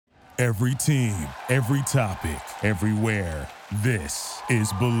Every team, every topic, everywhere. This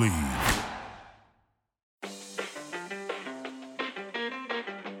is Believe.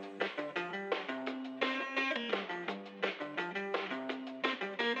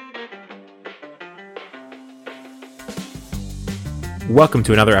 Welcome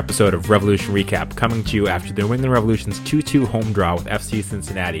to another episode of Revolution Recap, coming to you after the New England Revolution's 2-2 home draw with FC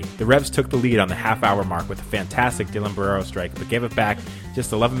Cincinnati. The Revs took the lead on the half-hour mark with a fantastic Dylan Barrero strike, but gave it back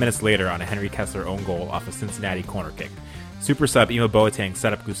just 11 minutes later on a Henry Kessler own goal off a Cincinnati corner kick. Super sub Imo Boateng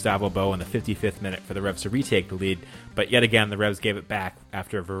set up Gustavo Bo in the 55th minute for the Revs to retake the lead, but yet again the Revs gave it back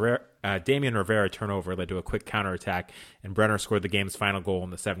after Damian Rivera turnover led to a quick counterattack, and Brenner scored the game's final goal in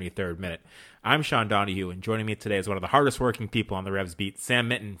the 73rd minute. I'm Sean Donahue, and joining me today is one of the hardest working people on the Revs beat, Sam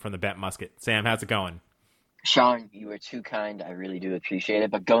Minton from the Bet Musket. Sam, how's it going? Sean, you were too kind. I really do appreciate it,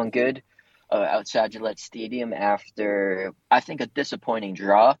 but going good outside Gillette Stadium after, I think, a disappointing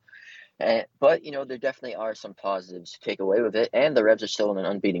draw. But, you know, there definitely are some positives to take away with it, and the Revs are still on an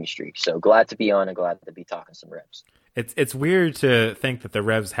unbeaten streak. So glad to be on and glad to be talking some Revs. It's weird to think that the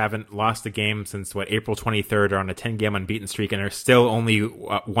Revs haven't lost a game since, April 23rd, or on a 10-game unbeaten streak, and are still only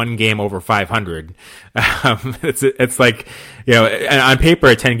one game over 500. It's like, you know, on paper,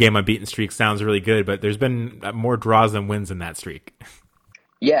 a 10-game unbeaten streak sounds really good, but there's been more draws than wins in that streak.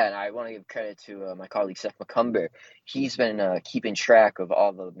 Yeah, and I want to give credit to my colleague Seth McCumber. He's been keeping track of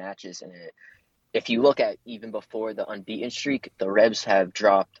all the matches, and if you look at even before the unbeaten streak, the Revs have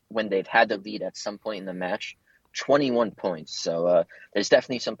dropped, when they've had the lead at some point in the match, 21 points. So there's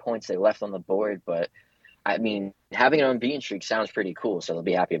definitely some points they left on the board, but I mean, having an unbeaten streak sounds pretty cool, so they'll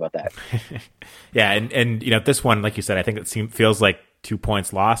be happy about that. Yeah, and you know, this one, like you said, I think feels like 2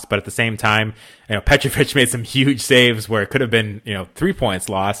 points lost, but at the same time, you know, Petrovic made some huge saves where it could have been, you know, 3 points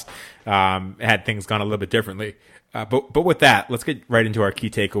lost had things gone a little bit differently. But with that, let's get right into our key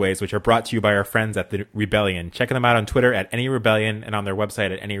takeaways, which are brought to you by our friends at The Rebellion. Check them out on Twitter at AnyRebellion and on their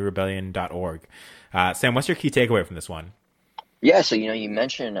website at anyrebellion.org. Sam, what's your key takeaway from this one? Yeah, so, you know, you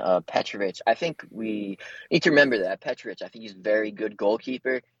mentioned Petrovic. I think we need to remember that Petrovic, I think he's a very good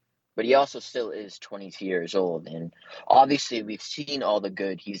goalkeeper, but he also still is 22 years old. And obviously, we've seen all the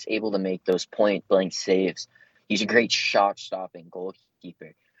good. He's able to make those point-blank saves. He's a great shot-stopping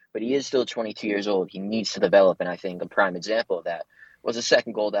goalkeeper. But he is still 22 years old. He needs to develop, and I think a prime example of that was the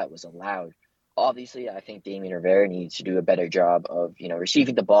second goal that was allowed. Obviously, I think Damian Rivera needs to do a better job of, you know,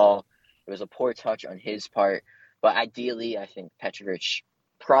 receiving the ball. It was a poor touch on his part. But ideally, I think Petrovic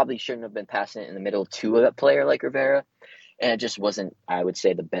probably shouldn't have been passing it in the middle to a player like Rivera. And it just wasn't, I would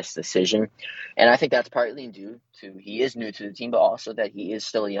say, the best decision. And I think that's partly due to he is new to the team, but also that he is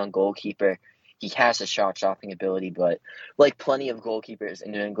still a young goalkeeper. He has a shot-stopping ability, but like plenty of goalkeepers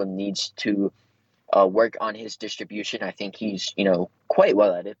in New England, needs to work on his distribution. I think he's, you know, quite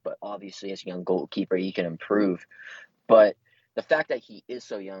well at it, but obviously as a young goalkeeper, he can improve. But the fact that he is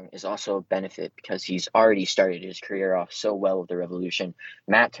so young is also a benefit because he's already started his career off so well with the Revolution.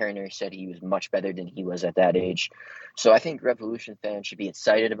 Matt Turner said he was much better than he was at that age. So I think Revolution fans should be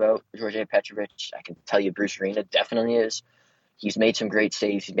excited about George Petrovic. I can tell you Bruce Arena definitely is. He's made some great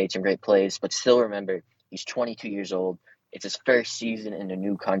saves. He's made some great plays. But still remember, he's 22 years old. It's his first season in a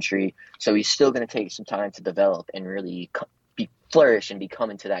new country. So he's still going to take some time to develop and really flourish and become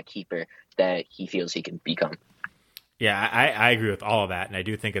into that keeper that he feels he can become. Yeah, I agree with all of that, and I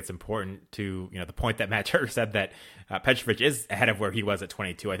do think it's important to, you know, the point that Matt Turner said that Petrovic is ahead of where he was at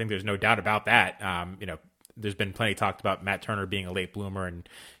 22. I think there's no doubt about that. You know, there's been plenty talked about Matt Turner being a late bloomer and,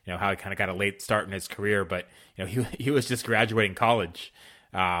 you know, how he kind of got a late start in his career, but, you know, he was just graduating college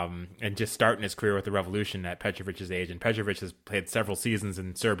and just starting his career with the Revolution at Petrovic's age, and Petrovic has played several seasons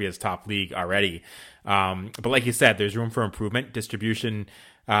in Serbia's top league already. But like you said, there's room for improvement, distribution.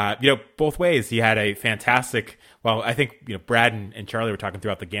 You know, both ways. He had a fantastic, well, I think, you know, Brad and Charlie were talking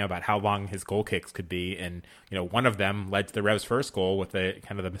throughout the game about how long his goal kicks could be. And, you know, one of them led to the Revs' first goal with a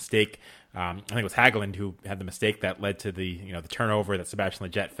kind of the mistake. I think it was Hagelin who had the mistake that led to the, you know, the turnover that Sebastian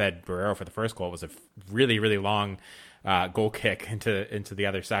Lletget fed Barrero for the first goal. It was a really, really long goal kick into the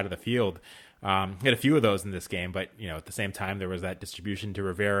other side of the field. He had a few of those in this game, but, you know, at the same time, there was that distribution to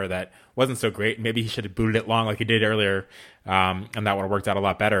Rivera that wasn't so great. Maybe he should have booted it long like he did earlier, and that would have worked out a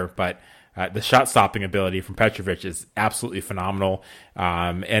lot better. But the shot-stopping ability from Petrovic is absolutely phenomenal.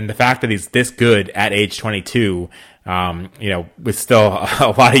 And the fact that he's this good at age 22, you know, with still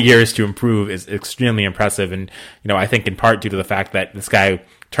a lot of years to improve is extremely impressive. And, you know, I think in part due to the fact that this guy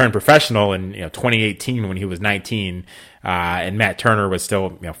turned professional in, you know, 2018 when he was 19, and Matt Turner was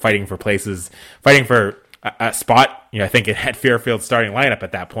still, you know, fighting for a spot, I think at Fairfield's starting lineup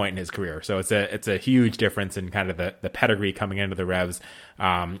at that point in his career. So it's a huge difference in kind of the pedigree coming into the Revs.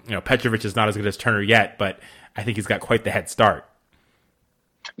 Petrovic is not as good as Turner yet, but I think he's got quite the head start.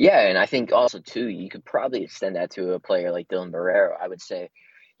 Yeah, and I think also too, you could probably extend that to a player like Dylan Barrero. I would say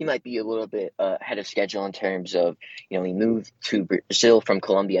he might be a little bit ahead of schedule in terms of, he moved to Brazil from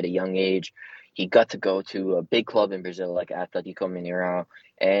Colombia at a young age. He got to go to a big club in Brazil like Atletico Mineiro,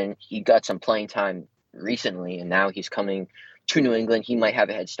 and he got some playing time recently, and now he's coming to New England. He might have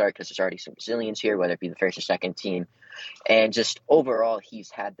a head start because there's already some Brazilians here, whether it be the first or second team. And just overall, he's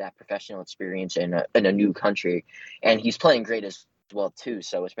had that professional experience in a new country, and he's playing great as well too.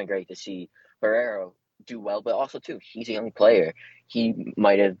 So it's been great to see Barrero do well, but also too, he's a young player. He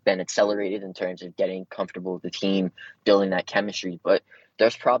might have been accelerated in terms of getting comfortable with the team, building that chemistry, but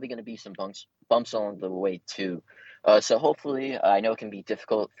there's probably going to be some bumps along the way too. So hopefully, I know it can be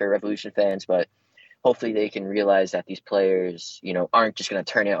difficult for Revolution fans, but hopefully they can realize that these players, aren't just going to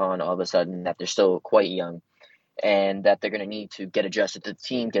turn it on all of a sudden, that they're still quite young, and that they're going to need to get adjusted to the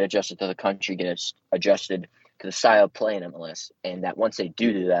team, get adjusted to the country, get adjusted to the style of play in MLS. And that once they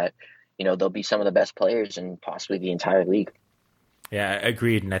do that, they'll be some of the best players in possibly the entire league. Yeah,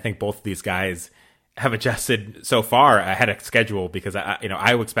 agreed. And I think both of these guys have adjusted so far ahead of schedule, because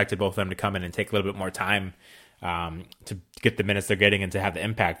I expected both of them to come in and take a little bit more time to get the minutes they're getting and to have the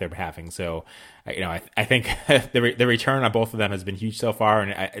impact they're having. So, I think the return on both of them has been huge so far,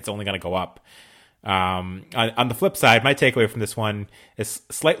 and it's only going to go up. On the flip side, my takeaway from this one is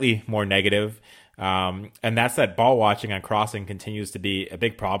slightly more negative. And that's that ball watching on crossing continues to be a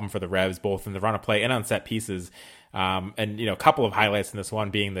big problem for the Revs, both in the run of play and on set pieces. And a couple of highlights in this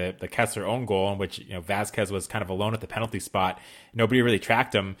one being the Kessler own goal, in which Vasquez was kind of alone at the penalty spot. Nobody really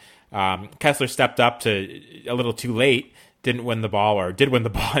tracked him. Kessler stepped up to a little too late, didn't win the ball, or did win the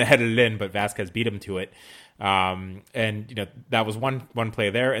ball and headed it in, but Vasquez beat him to it. And that was one play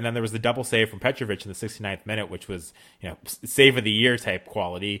there, and then there was the double save from Petrovic in the 69th minute, which was save of the year type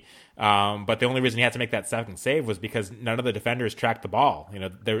quality. But the only reason he had to make that second save was because none of the defenders tracked the ball.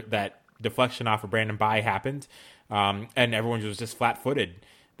 That deflection off of Brandon Bai happened, and everyone was just flat-footed.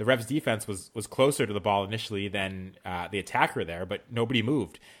 The Revs defense was closer to the ball initially than the attacker there, but nobody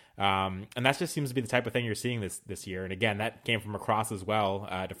moved. And that just seems to be the type of thing you're seeing this year. And again, that came from a cross as well,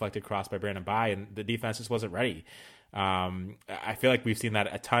 deflected cross by Brandon Bai, and the defense just wasn't ready. I feel like we've seen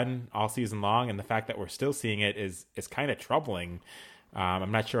that a ton all season long, and the fact that we're still seeing it is kind of troubling.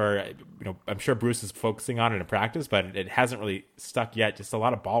 I'm not sure, I'm sure Bruce is focusing on it in practice, but it hasn't really stuck yet. Just a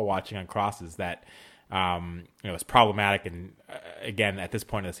lot of ball watching on crosses that, is problematic. And again, at this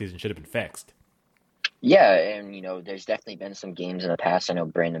point of the season should have been fixed. Yeah, and there's definitely been some games in the past. I know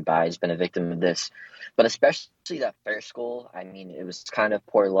Brandon Bai has been a victim of this, but especially that first goal. I mean, it was kind of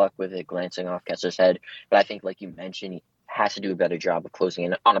poor luck with it glancing off Kessler's head. But I think, like you mentioned, he has to do a better job of closing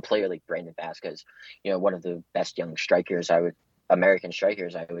in on a player like Brandon Vasquez. One of the best young American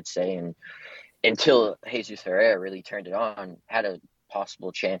strikers, I would say. And until Jesus Ferreira really turned it on, had a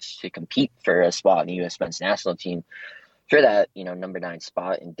possible chance to compete for a spot in the U.S. men's national team for that, number 9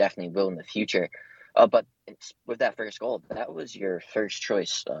 spot, and definitely will in the future. But with that first goal, that was your first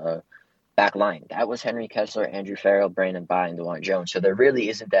choice back line. That was Henry Kessler, Andrew Farrell, Brandon Bai, and DeJuan Jones. So there really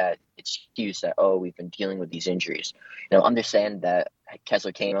isn't that excuse that, we've been dealing with these injuries. Understand that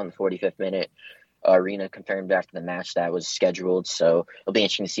Kessler came on the 45th minute. Arena confirmed after the match that was scheduled. So it'll be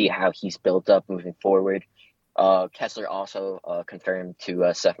interesting to see how he's built up moving forward. Kessler also confirmed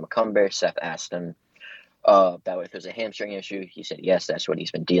to Seth McCumber. Seth asked him that if there's a hamstring issue. He said yes, that's what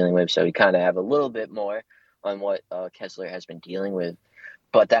he's been dealing with. So we kind of have a little bit more on what Kessler has been dealing with.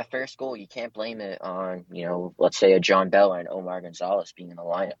 But that first goal, you can't blame it on, let's say a John Bell or an Omar Gonzalez being in the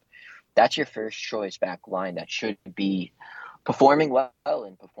lineup. That's your first choice back line that should be performing well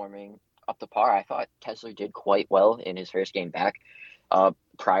and performing up to par. I thought Kessler did quite well in his first game back.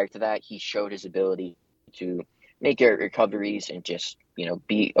 Prior to that, he showed his ability to make recoveries and just,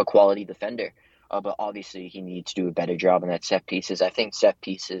 be a quality defender. But obviously he needs to do a better job on that set pieces. I think set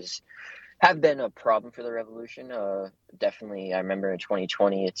pieces have been a problem for the Revolution. Definitely, I remember in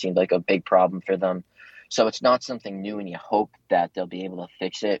 2020, it seemed like a big problem for them. So it's not something new, and you hope that they'll be able to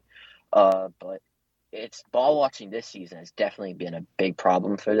fix it. But it's ball watching this season has definitely been a big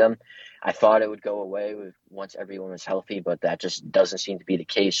problem for them. I thought it would go away once everyone was healthy, but that just doesn't seem to be the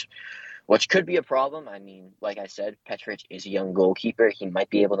case, which could be a problem. I mean, like I said, Petrovic is a young goalkeeper. He might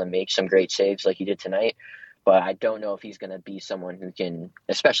be able to make some great saves like he did tonight, but I don't know if he's going to be someone who can,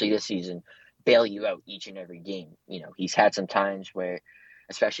 especially this season, bail you out each and every game. He's had some times where,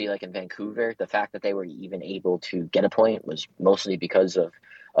 especially like in Vancouver, the fact that they were even able to get a point was mostly because of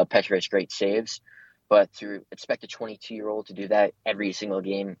Petrovic's great saves. But to expect a 22-year-old to do that every single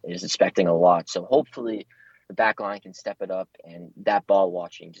game is expecting a lot. So hopefully the back line can step it up, and that ball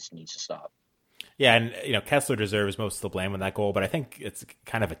watching just needs to stop. Yeah, and Kessler deserves most of the blame on that goal, but I think it's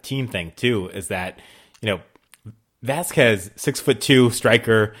kind of a team thing too. Is that Vasquez, 6'2"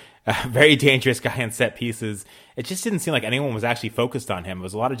 striker, a very dangerous guy in set pieces. It just didn't seem like anyone was actually focused on him. It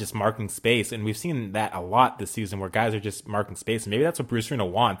was a lot of just marking space, and we've seen that a lot this season where guys are just marking space, and maybe that's what Bruce Arena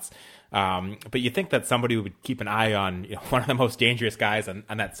wants. But you think that somebody would keep an eye on one of the most dangerous guys on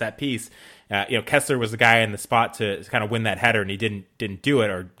that set piece. Kessler was the guy in the spot to kind of win that header, and he didn't do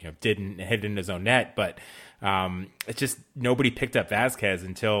it, or didn't hit it in his own net. But it's just nobody picked up Vasquez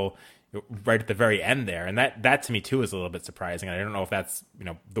until right at the very end there, and that to me too is a little bit surprising. I don't know if that's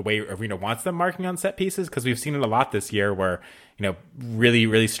the way Arena wants them marking on set pieces, because we've seen it a lot this year where really,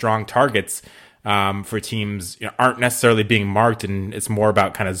 really strong targets for teams aren't necessarily being marked, and it's more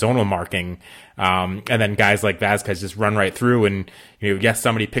about kind of zonal marking, and then guys like Vasquez just run right through, and yes,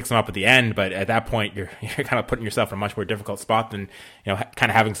 somebody picks them up at the end, but at that point you're kind of putting yourself in a much more difficult spot than kind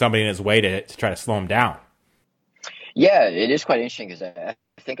of having somebody in his way to try to slow him down. Yeah, it is quite interesting because I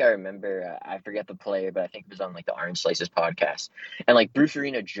think I remember, I forget the player, but I think it was on like the Orange Slices podcast. And like Bruce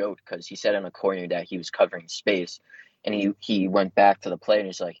Arena joked because he said on a corner that he was covering space, and he went back to the player and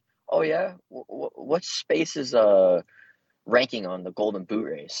he's like, "Oh yeah, what space is ranking on the Golden Boot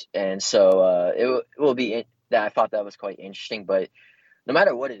race?" And so it will be that I thought that was quite interesting. But no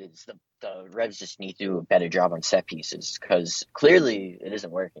matter what it is, the Revs just need to do a better job on set pieces because clearly it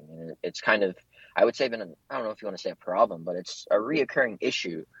isn't working. And it's kind of, I would say, I don't know if you want to say a problem, but it's a reoccurring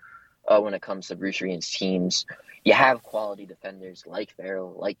issue when it comes to Bruce Arena's teams. You have quality defenders like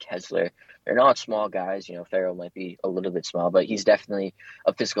Farrell, like Kessler. They're not small guys. Farrell might be a little bit small, but he's definitely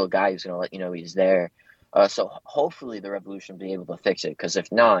a physical guy who's going to let you know he's there. So hopefully the Revolution will be able to fix it, because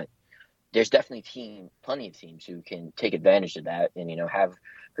if not, there's definitely plenty of teams who can take advantage of that and, have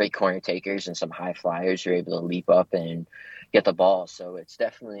great corner takers and some high flyers who are able to leap up and get the ball. So it's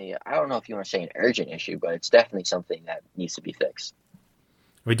definitely, I don't know if you want to say an urgent issue, but it's definitely something that needs to be fixed.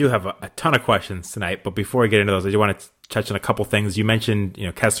 We do have a ton of questions tonight, but before we get into those, I do want to touch on a couple things. You mentioned,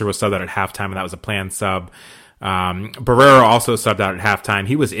 Kessler was subbed out at halftime, and that was a planned sub. Barrera also subbed out at halftime.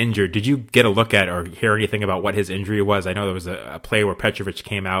 He was injured. Did you get a look at or hear anything about what his injury was? I know there was a play where Petrovic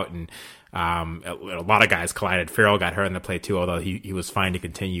came out and a lot of guys collided. Farrell got hurt in the play too, although he was fine to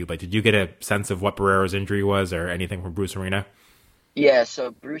continue. But did you get a sense of what Barrera's injury was or anything from Bruce Arena? Yeah, so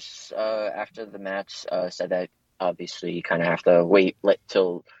Bruce, after the match, said that obviously you kind of have to wait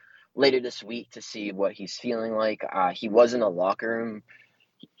till later this week to see what he's feeling like. He was in the locker room.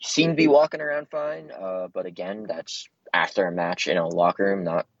 He seemed to be walking around fine, but again, that's after a match in a locker room,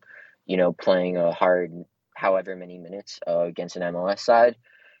 not, playing a hard however many minutes against an MLS side.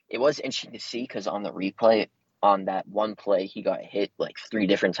 It was interesting to see because on the replay, on that one play, he got hit like 3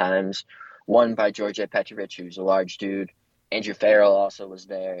 different times. One by George Petrovic, who's a large dude. Andrew Farrell also was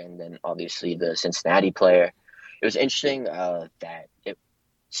there, and then obviously the Cincinnati player. It was interesting that it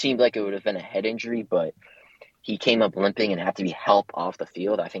seemed like it would have been a head injury, but he came up limping and had to be helped off the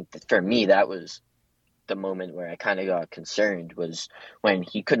field. I think that for me, that was the moment where I kind of got concerned, was when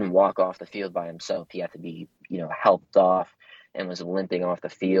he couldn't walk off the field by himself. He had to be, helped off and was limping off the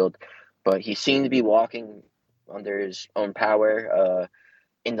field. But he seemed to be walking under his own power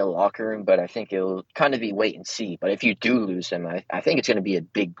in the locker room, but I think it'll kind of be wait and see. But if you do lose him, I think it's going to be a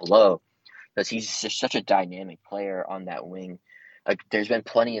big blow because he's just such a dynamic player on that wing. Like, there's been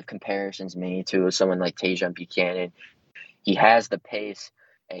plenty of comparisons made to someone like Tajon Buchanan. He has the pace,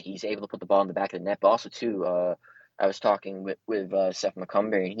 and he's able to put the ball in the back of the net. But also, too, I was talking with Seth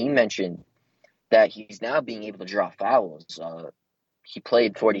McCumber, and he mentioned that he's now being able to draw fouls. He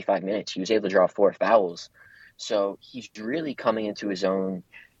played 45 minutes. He was able to draw 4 fouls. So he's really coming into his own.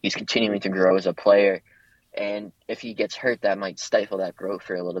 He's continuing to grow as a player. And if he gets hurt, that might stifle that growth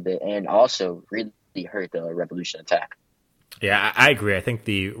for a little bit and also really hurt the Revolution attack. Yeah, I agree. I think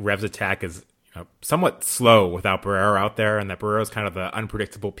the Revs attack is somewhat slow without Barrera out there, and that Barrera is kind of the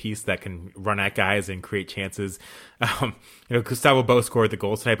unpredictable piece that can run at guys and create chances. Gustavo Bo scored the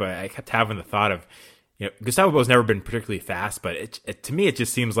goal tonight, but I kept having the thought of, Gustavo Bo's never been particularly fast, but to me, it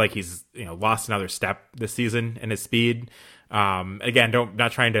just seems like he's, lost another step this season in his speed. Again,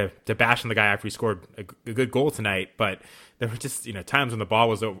 not trying to bash on the guy after he scored a good goal tonight, but there were just, times when the ball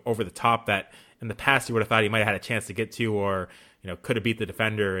was over the top that in the past you would have thought he might have had a chance to get to, or, could have beat the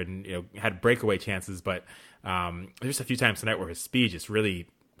defender and, had breakaway chances. But there's a few times tonight where his speed just really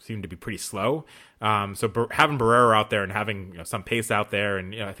seemed to be pretty slow. So having Barrera out there and having some pace out there,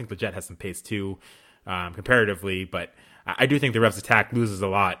 and I think the Jet has some pace too, comparatively, but I do think the Revs attack loses a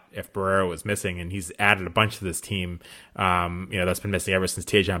lot if Barrero was missing, and he's added a bunch to this team, that's been missing ever since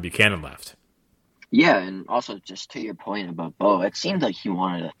Tajon Buchanan left. Yeah, and also just to your point about Bo, it seemed like he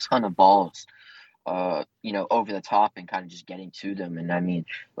wanted a ton of balls, over the top and kind of just getting to them. And I mean,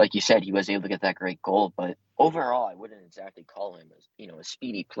 like you said, he was able to get that great goal, but overall, I wouldn't exactly call him a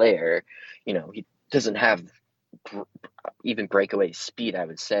speedy player. He doesn't have even breakaway speed, I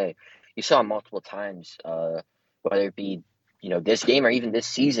would say. You saw multiple times, whether it be, this game or even this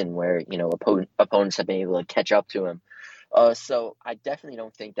season where, opponents have been able to catch up to him. So I definitely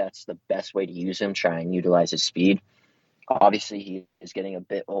don't think that's the best way to use him, try and utilize his speed. Obviously, he is getting a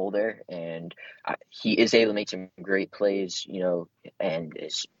bit older, and he is able to make some great plays, and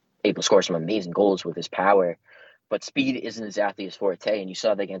is able to score some amazing goals with his power. But speed isn't exactly his forte, and you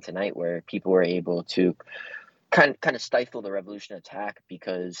saw that again tonight where people were able to kind of stifle the Revolution attack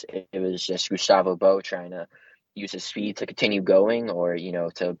because it was just Gustavo Bo trying to use his speed to continue going or,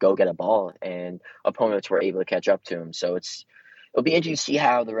 to go get a ball, and opponents were able to catch up to him. So it'll be interesting to see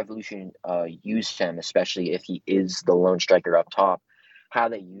how the Revolution use him, especially if he is the lone striker up top, how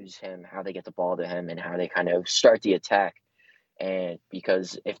they use him, how they get the ball to him, and how they kind of start the attack. And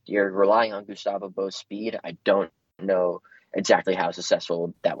because if you're relying on Gustavo Bo's speed, I don't know exactly how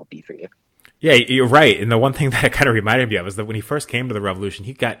successful that will be for you. Yeah, you're right. And the one thing that it kind of reminded me of is that when he first came to the Revolution,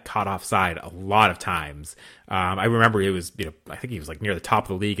 he got caught offside a lot of times. I remember it was, I think he was like near the top of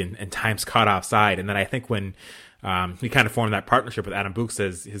the league and times caught offside. And then I think when he kind of formed that partnership with Adam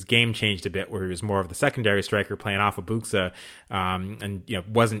Buksa, his game changed a bit where he was more of the secondary striker playing off of Buksa, and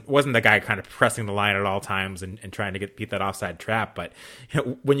wasn't the guy kind of pressing the line at all times and trying to beat that offside trap. But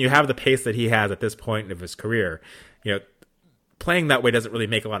when you have the pace that he has at this point of his career, playing that way doesn't really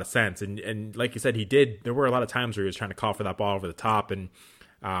make a lot of sense. And like you said, there were a lot of times where he was trying to call for that ball over the top, and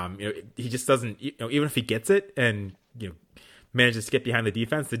he just doesn't, even if he gets it and manages to get behind the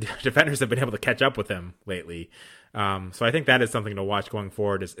defense, the defenders have been able to catch up with him lately. So I think that is something to watch going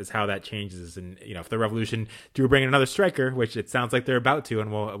forward is how that changes. And, if the Revolution do bring in another striker, which it sounds like they're about to,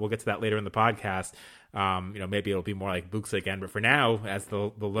 and we'll get to that later in the podcast, maybe it'll be more like Buksa again. But for now, as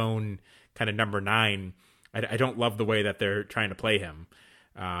the lone kind of number 9, I don't love the way that they're trying to play him.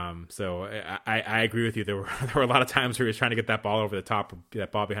 So I agree with you. There were a lot of times where he was trying to get that ball over the top,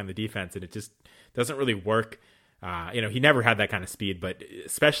 that ball behind the defense, and it just doesn't really work. He never had that kind of speed, but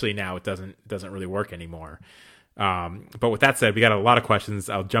especially now it doesn't really work anymore. But with that said, we got a lot of questions.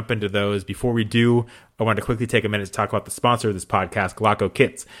 I'll jump into those. Before we do, I wanted to quickly take a minute to talk about the sponsor of this podcast, Galacco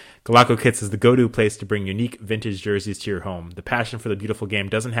Kits. Galacco Kits is the go-to place to bring unique vintage jerseys to your home. The passion for the beautiful game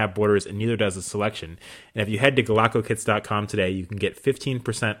doesn't have borders, and neither does the selection. And if you head to GalaccoKits.com today, you can get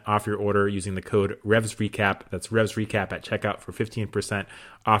 15% off your order using the code RevsRecap. That's RevsRecap at checkout for 15%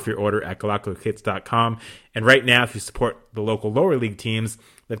 off your order at GalaccoKits.com. And right now, if you support the local lower league teams,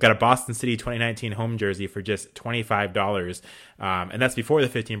 they've got a Boston City 2019 home jersey for just $25. And that's before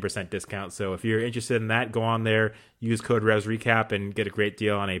the 15% discount. So if you're interested in that, go on there, use code RevsRecap, and get a great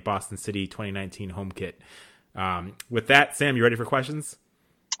deal on a Boston City 2019 home kit. With that, Sam, you ready for questions?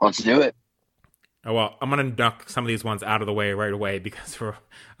 Let's do it. Oh, well, I'm going to knock some of these ones out of the way right away because for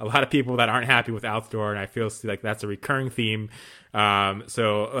a lot of people that aren't happy with Altidore, and I feel like that's a recurring theme.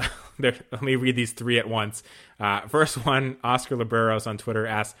 So let me read these 3 at once. First one, Oscar Libreros on Twitter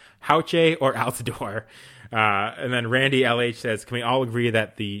asks, Hauche or Altidore? And then Randy LH says, can we all agree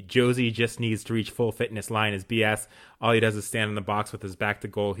that the Josie just needs to reach full fitness line is BS? All he does is stand in the box with his back to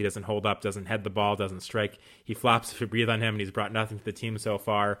goal. He doesn't hold up, doesn't head the ball, doesn't strike. He flops if you breathe on him, and he's brought nothing to the team so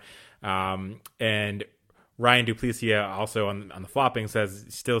far. And Ryan Duplessis also on the flopping says,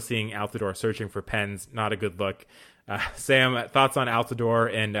 still seeing Altidore searching for pens. Not a good look. Sam, thoughts on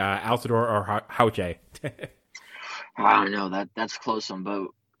Altidore and Altidore or Hauche? I don't know. That's close on both.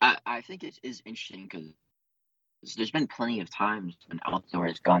 I think it is interesting because there's been plenty of times when Altidore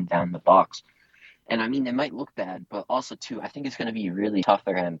has gone down the box. And I mean, it might look bad, but also, too, I think it's going to be really tough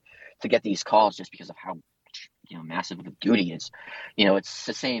for him to get these calls just because of how massive of a duty he is. It's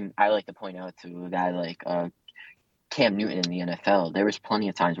the same. I like to point out to a guy like Cam Newton in the NFL. There was plenty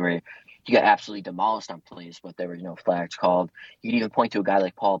of times where he got absolutely demolished on plays, but there were no flags called. You can even point to a guy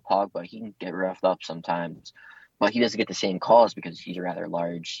like Paul Pogba. He can get roughed up sometimes, but he doesn't get the same calls because he's a rather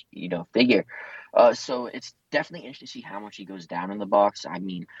large, figure. So it's definitely interesting to see how much he goes down in the box. I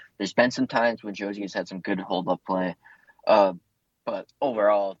mean, there's been some times when Josie has had some good hold-up play, but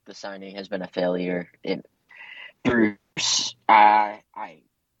overall, the signing has been a failure. Bruce, I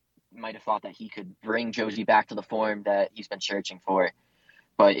might have thought that he could bring Josie back to the form that he's been searching for,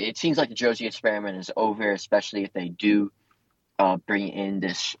 but it seems like the Josie experiment is over, especially if they do bring in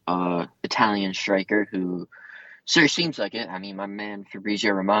this Italian striker who Sir, seems like it. I mean, my man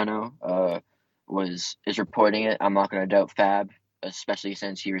Fabrizio Romano is reporting it. I'm not going to doubt Fab, especially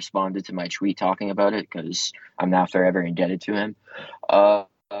since he responded to my tweet talking about it, because I'm now forever indebted to him. Uh,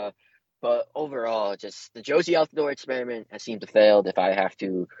 uh, but overall, just the Josie Altidore experiment has seemed to fail. If I have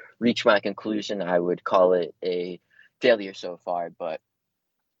to reach my conclusion, I would call it a failure so far. But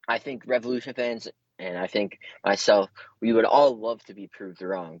I think Revolution fans and I think myself, we would all love to be proved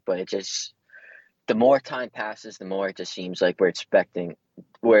wrong, but it just the more time passes, the more it just seems like we're expecting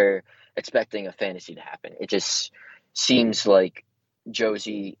a fantasy to happen. It just seems like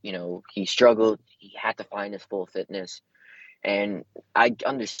Josie, he struggled. He had to find his full fitness. And I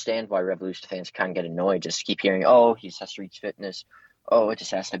understand why Revolution fans kind of get annoyed. Just keep hearing, oh, he has to reach fitness. Oh, it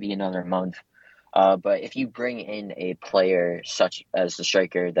just has to be another month. But if you bring in a player such as the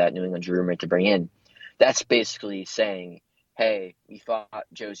striker that New England's rumored to bring in, that's basically saying, hey, we thought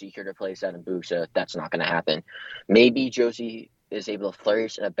Josie could replace Adam Buxa. That's not going to happen. Maybe Josie is able to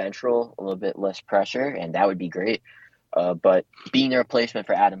flourish in a bench role, a little bit less pressure, and that would be great. But being a replacement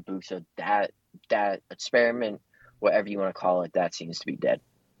for Adam Buxa, that experiment, whatever you want to call it, that seems to be dead.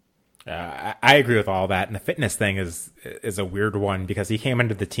 I agree with all that, and the fitness thing is a weird one because he came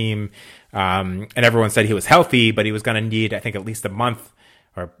into the team, and everyone said he was healthy, but he was going to need, I think, at least a month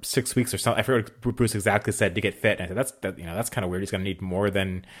or 6 weeks or something. I forget what Bruce exactly said to get fit. And I said that's kind of weird. He's going to need more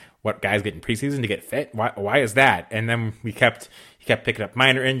than what guys get in preseason to get fit. Why is that? And then he kept picking up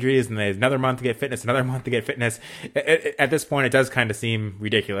minor injuries, and there's another month to get fitness, another month to get fitness. At this point, it does kind of seem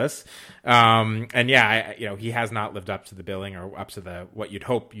ridiculous. And yeah, he has not lived up to the billing or up to what you'd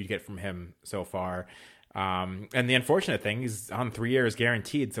hope you'd get from him so far. And the unfortunate thing, he's on 3 years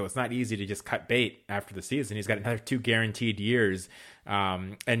guaranteed, so it's not easy to just cut bait after the season. He's got another 2 guaranteed years.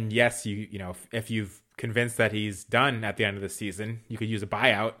 And yes, if you've convinced that he's done at the end of the season, you could use a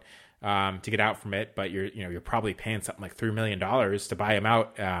buyout to get out from it, but you're probably paying something like $3 million to buy him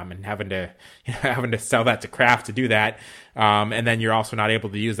out, and having to sell that to Kraft to do that. And then you're also not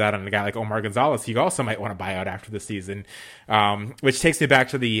able to use that on a guy like Omar Gonzalez. You also might want to buy out after the season. Which takes me back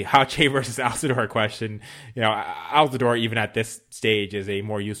to the Hauche versus Altidore question. Altidore, even at this stage, is a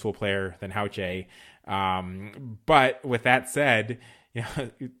more useful player than Hauche. But with that said,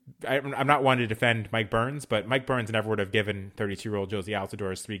 I'm not one to defend Mike Burns, but Mike Burns never would have given 32-year-old Josie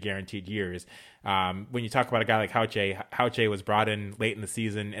Altidore's 3 guaranteed years. When you talk about a guy like Hauche was brought in late in the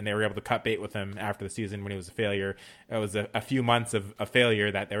season, and they were able to cut bait with him after the season when he was a failure. It was a few months of a failure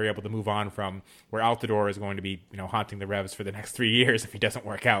that they were able to move on from, where Altidore is going to be, haunting the Revs for the next 3 years if he doesn't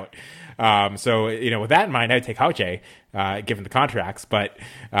work out. So, with that in mind, I'd take Hauche, given the contracts, but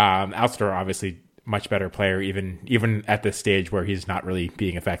Altidore obviously much better player, even at this stage where he's not really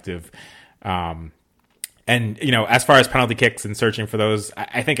being effective. And as far as penalty kicks and searching for those,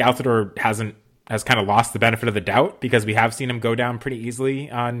 I think Altidore has kind of lost the benefit of the doubt, because we have seen him go down pretty easily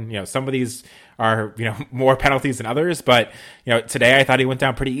on, some of these are, more penalties than others, but, today I thought he went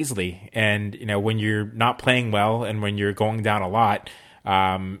down pretty easily. And, when you're not playing well and when you're going down a lot,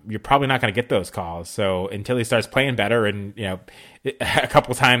 you're probably not going to get those calls. So until he starts playing better and, a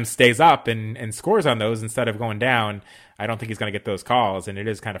couple times stays up and scores on those instead of going down, I don't think he's going to get those calls, and it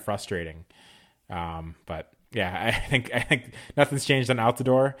is kind of frustrating. But yeah, I think nothing's changed on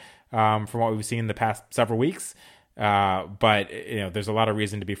Altidore from what we've seen the past several weeks. But there's a lot of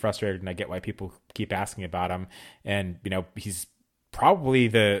reason to be frustrated, and I get why people keep asking about him. And he's probably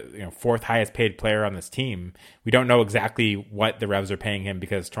the 4th highest paid player on this team. We don't know exactly what the Revs are paying him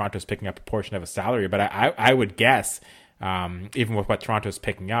because Toronto's picking up a portion of his salary, but I would guess, even with what Toronto's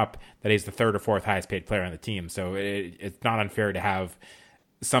picking up, that he's the 3rd or 4th highest paid player on the team. So it's not unfair to have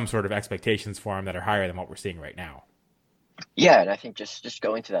some sort of expectations for him that are higher than what we're seeing right now. Yeah, and I think just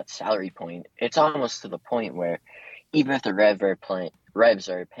going to that salary point, it's almost to the point where even if the Revs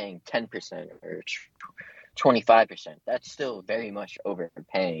are paying 10% or 25%, that's still very much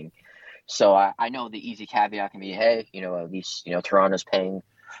overpaying. So I know the easy caveat can be, hey, at least, Toronto's paying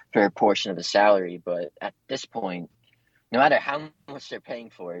for a portion of the salary. But at this point, no matter how much they're paying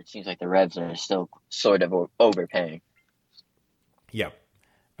for it, seems like the Revs are still sort of overpaying. Yep.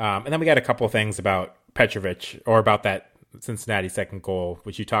 And then we got a couple of things about Petrovic, or about that Cincinnati second goal,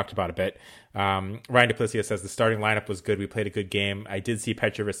 which you talked about a bit. Ryan Duplessis says the starting lineup was good. We played a good game. I did see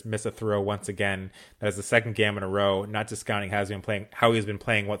Petrovic miss a throw once again. That is the second game in a row. Not discounting how he's been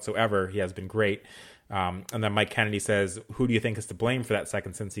playing whatsoever. He has been great. And then Mike Kennedy says, who do you think is to blame for that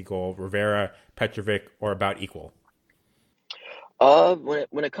second Cincy goal? Rivera, Petrovic, or about equal?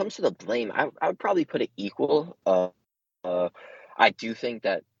 When it comes to the blame, I would probably put it equal. I do think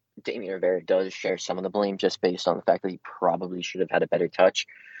that Damian Rivera does share some of the blame, just based on the fact that he probably should have had a better touch.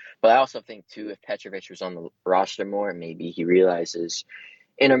 But I also think too, if Petrovic was on the roster more, maybe he realizes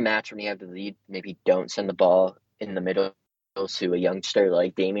in a match when you have the lead, maybe don't send the ball in the middle to a youngster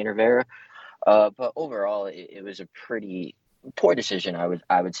like Damian Rivera. But overall, it was a pretty poor decision,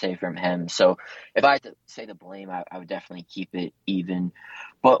 I would say, from him. So if I had to say the blame, I would definitely keep it even.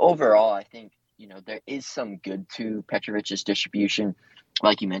 But overall, I think there is some good to Petrovic's distribution,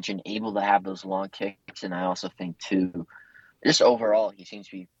 like you mentioned, able to have those long kicks, and I also think too, just overall, he seems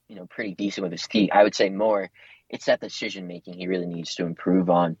to be pretty decent with his feet. I would say more, it's that decision making he really needs to improve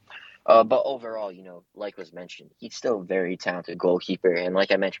on. But overall, like was mentioned, he's still a very talented goalkeeper. And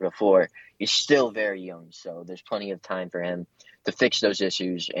like I mentioned before, he's still very young. So there's plenty of time for him to fix those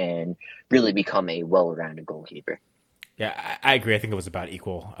issues and really become a well-rounded goalkeeper. Yeah, I agree. I think it was about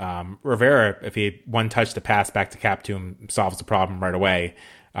equal. Rivera, if he one touch the pass back to Captum, solves the problem right away.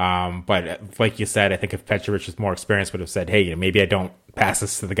 But like you said, I think if Petrovic was more experienced, would have said, hey, maybe I don't pass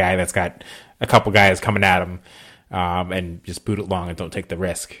this to the guy that's got a couple guys coming at him, and just boot it long and don't take the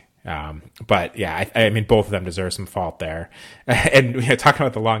risk. But yeah, I mean, both of them deserve some fault there. And talking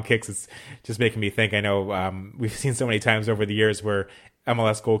about the long kicks, it's just making me think. I know we've seen so many times over the years where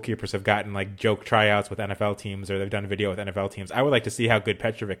MLS goalkeepers have gotten like joke tryouts with NFL teams, or they've done a video with NFL teams. I would like to see how good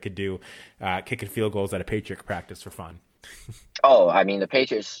Petrovic could do kicking field goals at a Patriot practice for fun. Oh, I mean, the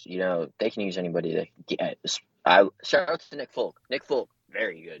Patriots, they can use anybody to get. Shout out to Nick Folk. Nick Folk,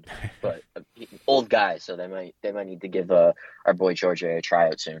 very good, but old guy, so they might need to give our boy Georgia a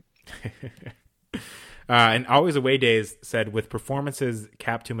tryout soon. And Always Away Days said, with performances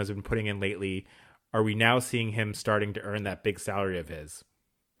Captum has been putting in lately, are we now seeing him starting to earn that big salary of his?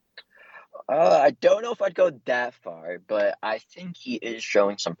 I don't know if I'd go that far, but I think he is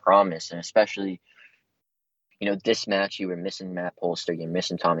showing some promise, and especially, this match you were missing Matt Polster, you're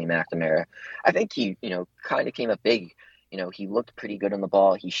missing Tommy McNamara. I think he, kind of came up big. He looked pretty good on the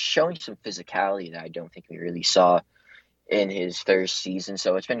ball. He's showing some physicality that I don't think we really saw in his first season.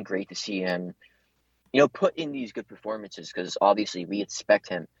 So it's been great to see him, put in these good performances, because obviously we expect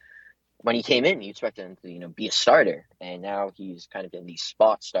him, when he came in, you expected him to, be a starter, and now he's kind of in these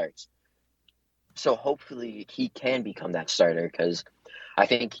spot starts. So hopefully he can become that starter, because I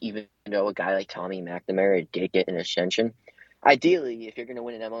think even though a guy like Tommy McNamara did get an ascension, ideally, if you're going to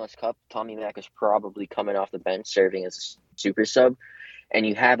win an MLS Cup, Tommy Mac is probably coming off the bench serving as a super sub, and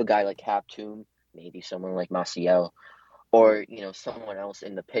you have a guy like Captum, maybe someone like Maciel, or someone else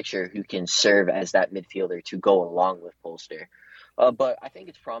in the picture who can serve as that midfielder to go along with Polster. But I think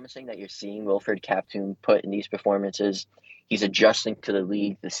it's promising that you're seeing Wilfred Captum put in these performances. He's adjusting to the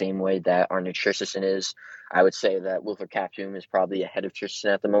league the same way that Arne Tristan is. I would say that Wilfred Captum is probably ahead of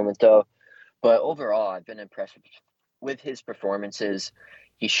Tristan at the moment, though. But overall, I've been impressed with his performances.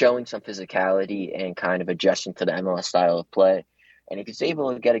 He's showing some physicality and kind of adjusting to the MLS style of play. And if he's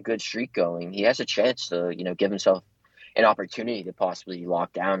able to get a good streak going, he has a chance to, give himself an opportunity to possibly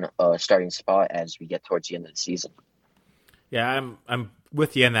lock down a starting spot as we get towards the end of the season. Yeah, I'm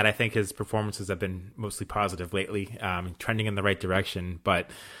with you in that. I think his performances have been mostly positive lately, trending in the right direction. But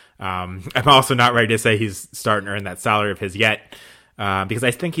I'm also not ready to say he's starting to earn that salary of his yet, because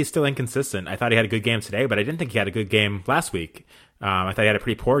I think he's still inconsistent. I thought he had a good game today, but I didn't think he had a good game last week. I thought he had a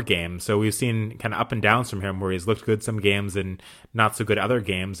pretty poor game. So we've seen kind of up and downs from him, where he's looked good some games and not so good other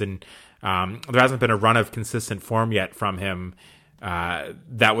games. And there hasn't been a run of consistent form yet from him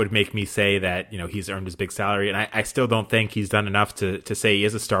that would make me say that he's earned his big salary. And I still don't think he's done enough to say he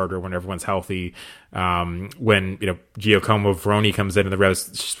is a starter when everyone's healthy. When Giacomo Veroni comes in and the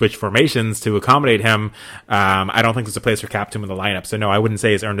Revs switch formations to accommodate him, I don't think there's a place for Captum in the lineup. So no, I wouldn't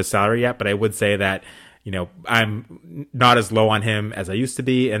say he's earned his salary yet, but I would say that I'm not as low on him as I used to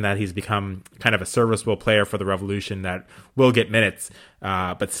be, and that he's become kind of a serviceable player for the Revolution that will get minutes,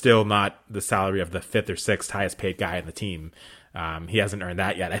 but still not the salary of the fifth or sixth highest paid guy in the team. He hasn't earned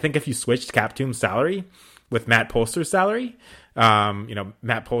that yet. I think if you switched Captum's salary with Matt Polster's salary,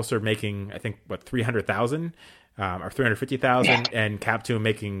 Matt Polster making, I think, 300,000 or 350,000, and Captum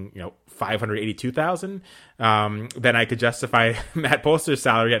making, 582,000, then I could justify Matt Polster's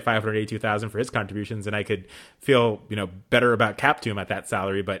salary at 582,000 for his contributions, and I could feel, better about Captum at that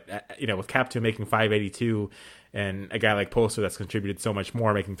salary. But, with Captum making 582 and a guy like Polster that's contributed so much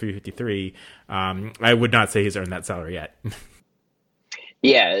more making 353, I would not say he's earned that salary yet.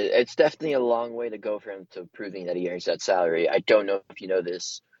 Yeah, it's definitely a long way to go for him to proving that he earns that salary. I don't know if you know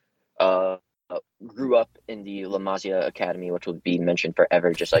this. Grew up in the La Masia Academy, which will be mentioned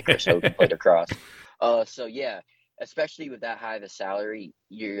forever, just like Chris Hogan played across. So yeah, especially with that high of a salary,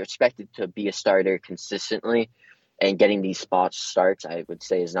 you're expected to be a starter consistently. and getting these spots starts, I would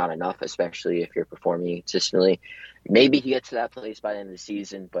say, is not enough, especially if you're performing consistently. Maybe he gets to that place by the end of the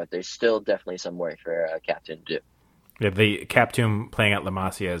season, but there's still definitely some work for Captain to do. Yeah, the Captum playing at La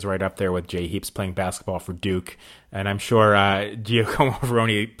Masia is right up there with Jay Heaps playing basketball for Duke. And I'm sure Giacomo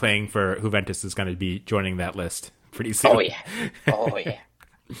Veroni playing for Juventus is going to be joining that list pretty soon. Oh, yeah. Oh, yeah.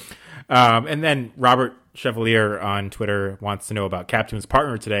 And then Robert Chevalier on Twitter wants to know about Captain's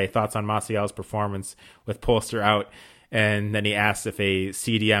partner today. Thoughts on Maciel's performance with Polster out. And then he asks if a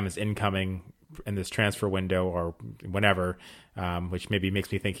CDM is incoming in this transfer window or whenever, which maybe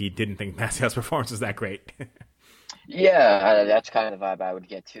makes me think he didn't think Maciel's performance was that great. Yeah, that's kind of the vibe I would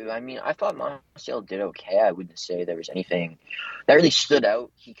get to. I mean, I thought Marcel did okay. I wouldn't say there was anything that really stood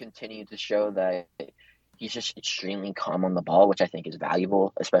out. He continued to show that he's just extremely calm on the ball, which I think is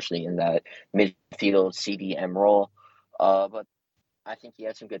valuable, especially in that midfield CDM role. But I think he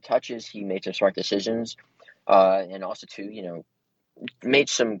had some good touches. He made some smart decisions, and also too, made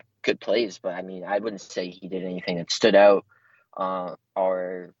some good plays. But I mean, I wouldn't say he did anything that stood out,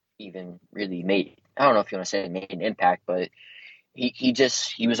 or even really made. I don't know if you want to say made an impact, but he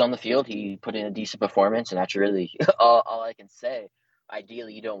was on the field. He put in a decent performance, and that's really all I can say.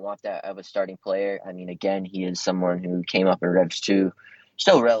 Ideally, you don't want that of a starting player. I mean, again, he is someone who came up in Revs 2,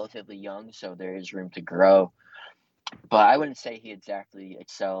 still relatively young, so there is room to grow. But I wouldn't say he exactly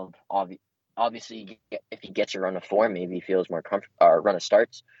excelled. Obviously, if he gets a run of form, maybe he feels more comfortable. Run of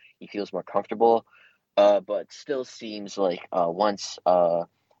starts, he feels more comfortable. But still seems like once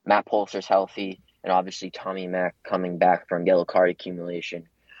Matt Polster's healthy, and obviously Tommy Mack coming back from yellow card accumulation,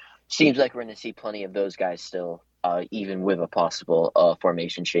 seems like we're going to see plenty of those guys still, even with a possible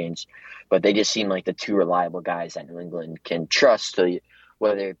formation change. But they just seem like the two reliable guys that New England can trust to,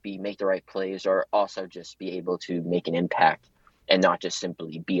 whether it be make the right plays or also just be able to make an impact and not just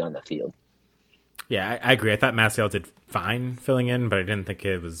simply be on the field. Yeah, I agree. I thought Maciel did fine filling in, but I didn't think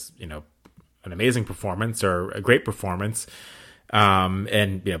it was, an amazing performance or a great performance.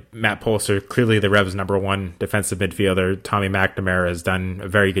 And Matt Polster, clearly the Revs' number one defensive midfielder. Tommy McNamara has done a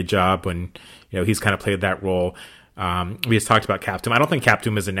very good job when he's kind of played that role. We just talked about Captum. I don't think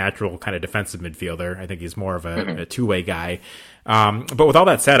Captum is a natural kind of defensive midfielder. I think he's more of a two-way guy. But with all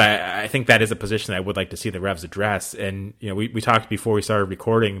that said, I think that is a position that I would like to see the Revs address. And we talked before we started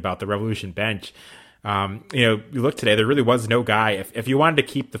recording about the Revolution bench. You look today, there really was no guy. If you wanted to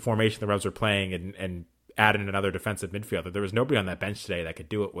keep the formation the Revs were playing and add in another defensive midfielder, there was nobody on that bench today that could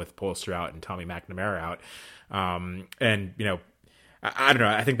do it with Polster out and Tommy McNamara out. I don't know.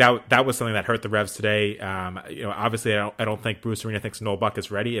 I think that was something that hurt the Revs today. Obviously, I don't think Bruce Arena thinks Noel Buck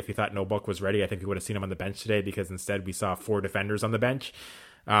is ready. If he thought Noel Buck was ready, I think we would have seen him on the bench today, because instead we saw 4 defenders on the bench.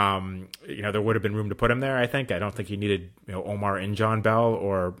 There would have been room to put him there. I don't think he needed Omar in John Bell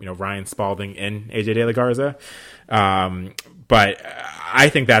or Ryan Spalding in AJ De La Garza. But I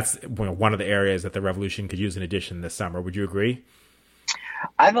think that's one of the areas that the Revolution could use an addition this summer. Would you agree?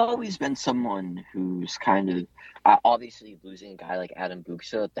 I've always been someone who's kind of obviously losing a guy like Adam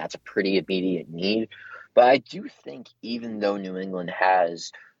Buksa. That's a pretty immediate need. But I do think even though New England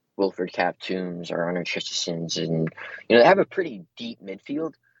has Wilfred Captooms or Arnold Christensen's and they have a pretty deep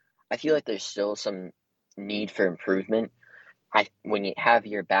midfield, I feel like there's still some need for improvement. When you have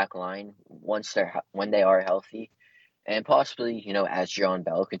your back line, when they are healthy, and possibly as John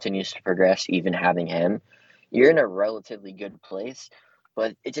Bell continues to progress, even having him, you're in a relatively good place.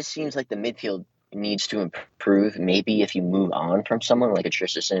 But it just seems like the midfield needs to improve. Maybe if you move on from someone like a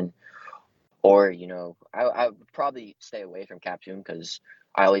Christensen, or I would probably stay away from Captoon because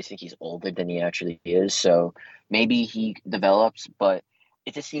I always think he's older than he actually is. So maybe he develops, but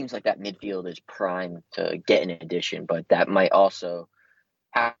it just seems like that midfield is primed to get an addition, but that might also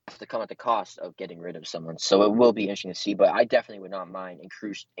have to come at the cost of getting rid of someone. So it will be interesting to see, but I definitely would not mind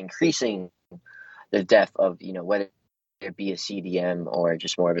increasing the depth of, whether it be a CDM or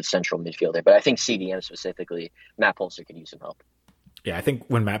just more of a central midfielder. But I think CDM specifically, Matt Polster could use some help. Yeah, I think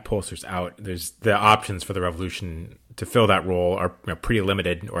when Matt Polster's out, there's the options for the Revolution to fill that role are pretty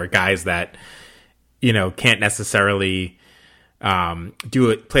limited, or guys that can't necessarily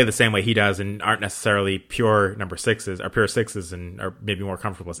play the same way he does and aren't necessarily pure number sixes or pure sixes and are maybe more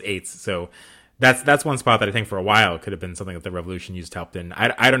comfortable as eights. So that's one spot that I think for a while could have been something that the Revolution used help in.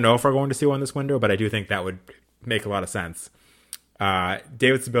 I don't know if we're going to see one this window, but I do think that would make a lot of sense.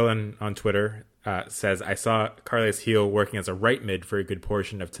 David Sibilin on Twitter says, I saw Carles Heel working as a right mid for a good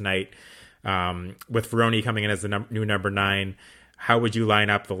portion of tonight. With Veroni coming in as the new number 9, how would you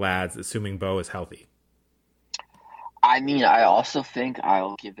line up the lads, assuming Bo is healthy? I mean, I also think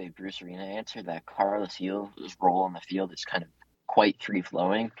I'll give a Bruce Arena answer that Carlos Heel's role on the field is kind of quite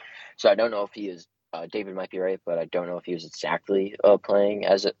free-flowing. So I don't know if he is David might be right, but I don't know if he was exactly playing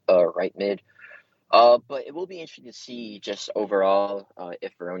as a right mid. But it will be interesting to see just overall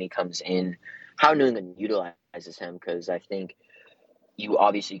if Veroni comes in, how New England utilizes him, because I think you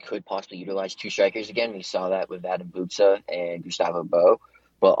obviously could possibly utilize two strikers again. We saw that with Adam Buksa and Gustavo Bo,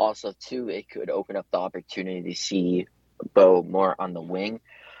 but also too it could open up the opportunity to see Bo more on the wing.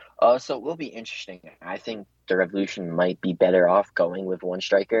 So it will be interesting. I think the Revolution might be better off going with one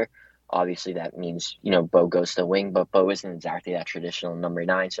striker. Obviously, that means Bo goes to the wing, but Bo isn't exactly that traditional number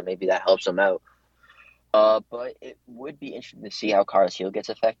 9, so maybe that helps him out. But it would be interesting to see how Carlos Gil gets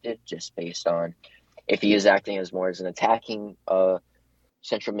affected, just based on if he is acting as more as an attacking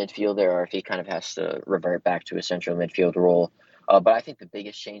central midfielder, or if he kind of has to revert back to a central midfield role. But I think the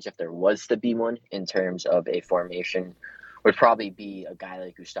biggest change, if there was to be one in terms of a formation, would probably be a guy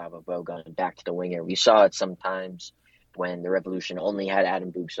like Gustavo Bo going back to the winger. We saw it sometimes when the Revolution only had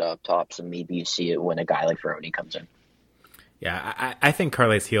Adam Buksa up top, so maybe you see it when a guy like Veroni comes in. Yeah, I think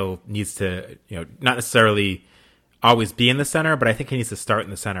Carles Gil needs to, not necessarily always be in the center, but I think he needs to start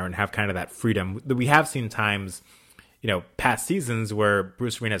in the center and have kind of that freedom. We have seen times, past seasons where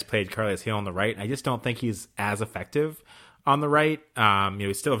Bruce Arena has played Carles Gil on the right, and I just don't think he's as effective on the right.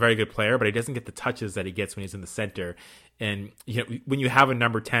 He's still a very good player, but he doesn't get the touches that he gets when he's in the center. And when you have a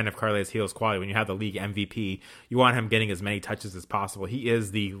number 10 of Carles Gil's quality, when you have the league MVP, you want him getting as many touches as possible. He is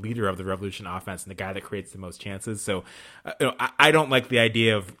the leader of the Revolution offense and the guy that creates the most chances. So I don't like the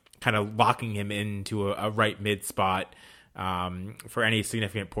idea of kind of locking him into a right mid spot for any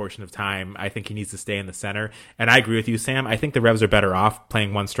significant portion of time. I think he needs to stay in the center. And I agree with you, Sam. I think the Revs are better off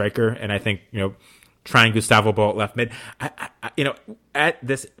playing one striker. And I think, trying Gustavo Bo at left mid. At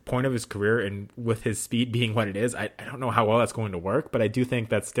this point of his career and with his speed being what it is, I don't know how well that's going to work, but I do think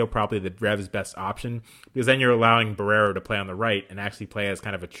that's still probably the Revs' best option, because then you're allowing Barrero to play on the right and actually play as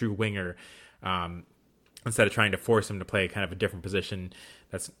kind of a true winger, instead of trying to force him to play kind of a different position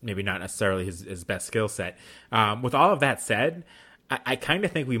that's maybe not necessarily his best skill set. With all of that said, I kind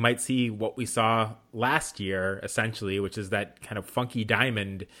of think we might see what we saw last year, essentially, which is that kind of funky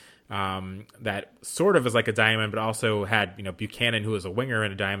diamond that sort of is like a diamond, but also had, Buchanan, who is a winger,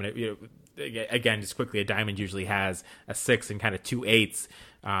 and a diamond. Again, just quickly, a diamond usually has a 6 and kind of 2 8s,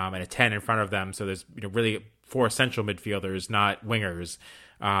 and a 10 in front of them. So there's, really 4 central midfielders, not wingers.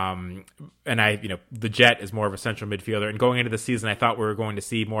 And the Jet is more of a central midfielder. And going into the season, I thought we were going to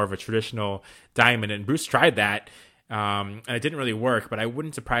see more of a traditional diamond, and Bruce tried that. And it didn't really work, but I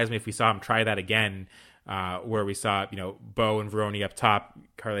wouldn't surprise me if we saw him try that again, where we saw, Bo and Veroni up top,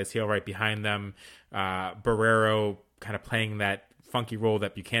 Carles Gil right behind them, Barrero kind of playing that funky role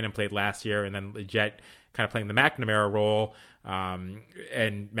that Buchanan played last year, and then Leggett kind of playing the McNamara role,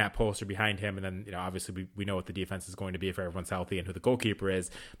 and Matt Polster behind him. And then, obviously we know what the defense is going to be if everyone's healthy and who the goalkeeper is.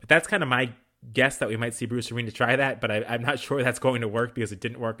 But that's kind of my guess, that we might see Bruce Arena try that, but I'm not sure that's going to work, because it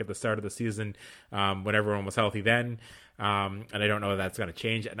didn't work at the start of the season when everyone was healthy then. And I don't know if that's going to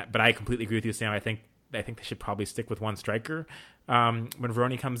change. But I completely agree with you, Sam. I think they should probably stick with one striker when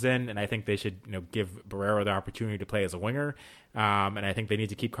Veroni comes in, and I think they should give Barrero the opportunity to play as a winger, and I think they need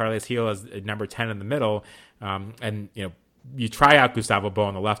to keep Carles Gil as number 10 in the middle, and you try out Gustavo Bo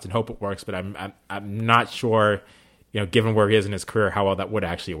on the left and hope it works, but I'm not sure, given where he is in his career, how well that would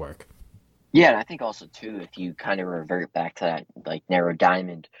actually work. Yeah, and I think also too, if you kind of revert back to that like narrow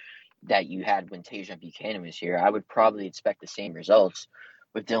diamond that you had when Tejan Buchanan was here, I would probably expect the same results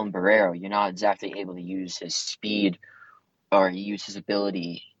with Dylan Barrero. You're not exactly able to use his speed or use his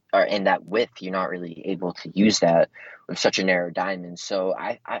ability or in that width. You're not really able to use that with such a narrow diamond. So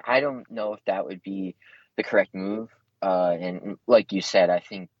I don't know if that would be the correct move. And like you said, I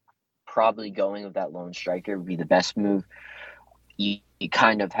think probably going with that lone striker would be the best move. You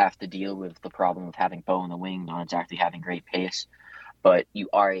kind of have to deal with the problem of having Bo in the wing, not exactly having great pace, but you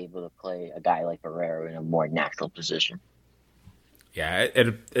are able to play a guy like Barrero in a more natural position. Yeah,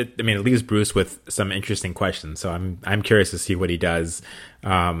 it leaves Bruce with some interesting questions. So I'm curious to see what he does.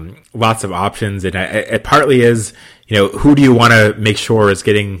 Lots of options, and it partly is, who do you want to make sure is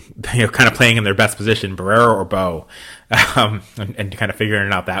getting, kind of playing in their best position, Barrero or Bo, and kind of figuring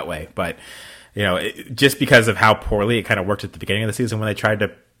it out that way. But just because of how poorly it kind of worked at the beginning of the season when they tried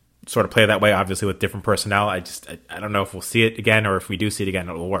to sort of play that way, obviously with different personnel, I don't know if we'll see it again, or if we do see it again,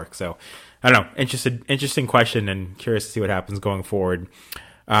 it will work. So I don't know. Interesting question, and curious to see what happens going forward.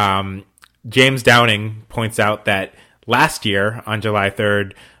 James Downing points out that last year on July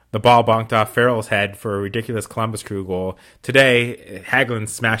 3rd, the ball bonked off Farrell's head for a ridiculous Columbus Crew goal. Today, Hagelin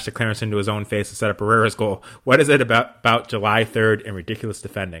smashed the clearance into his own face to set up Herrera's goal. What is it about July 3rd and ridiculous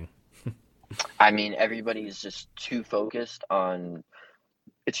defending? I mean, everybody is just too focused on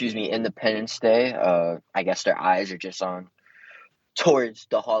Independence Day. I guess their eyes are just on towards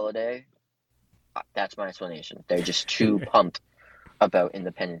the holiday. That's my explanation. They're just too pumped about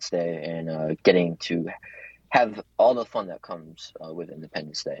Independence Day and getting to have all the fun that comes with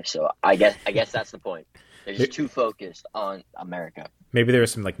Independence Day. So I guess that's the point. They're just too focused on America. Maybe there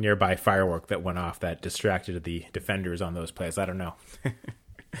was some like nearby firework that went off that distracted the defenders on those plays. I don't know.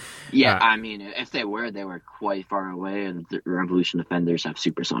 Yeah, I mean, if they were quite far away, and the Revolution defenders have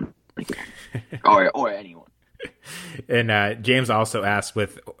supersonic or anyone. And James also asked,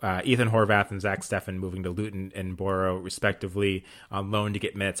 with Ethan Horvath and Zach Steffen moving to Luton and Borough, respectively, on loan to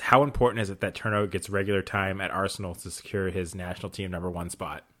get minutes, how important is it that Turner gets regular time at Arsenal to secure his national team #1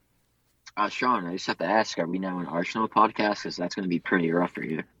 spot? Sean, I just have to ask, are we now an Arsenal podcast? Because that's going to be pretty rough for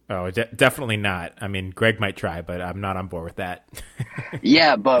you. Oh, definitely not. I mean, Greg might try, but I'm not on board with that.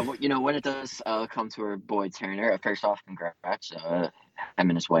 Yeah, but when it does come to our boy Turner, first off, congrats. Him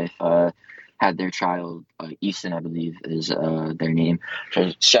and his wife had their child, Easton, I believe is their name.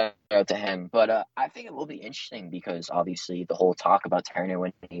 So shout out to him. But I think it will be interesting because obviously the whole talk about Turner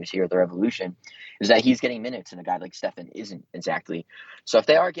when he was here at the Revolution is that he's getting minutes and a guy like Stefan isn't exactly. So if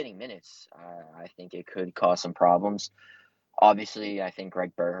they are getting minutes, I think it could cause some problems. Obviously, I think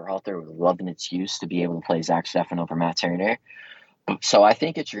Greg Berhalter would love an excuse to be able to play Zach Steffen over Matt Turner. So I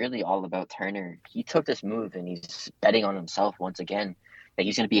think it's really all about Turner. He took this move and he's betting on himself once again that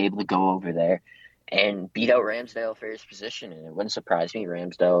he's going to be able to go over there and beat out Ramsdale for his position. And it wouldn't surprise me.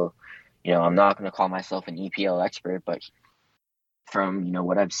 Ramsdale, I'm not going to call myself an EPL expert, but from,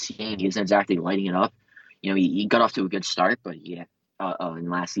 what I've seen, he isn't exactly lighting it up. He got off to a good start, but in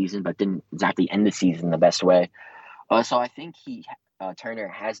last season, but didn't exactly end the season the best way. So I think Turner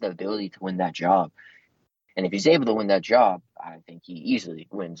has the ability to win that job. And if he's able to win that job, I think he easily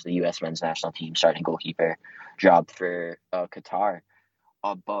wins the U.S. men's national team starting goalkeeper job for Qatar.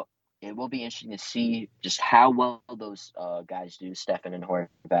 But it will be interesting to see just how well those guys do, Stefan and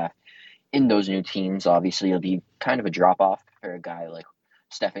Horvath, in those new teams. Obviously, it'll be kind of a drop-off for a guy like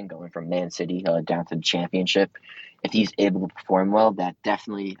Stefan going from Man City down to the championship. If he's able to perform well, that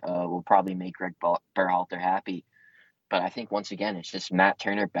definitely will probably make Greg Berhalter happy. But I think, once again, it's just Matt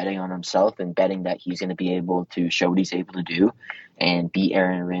Turner betting on himself and betting that he's going to be able to show what he's able to do and beat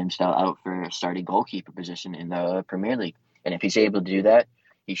Aaron Ramsdale out for a starting goalkeeper position in the Premier League. And if he's able to do that,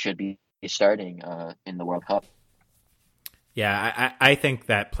 he should be starting in the World Cup. Yeah, I think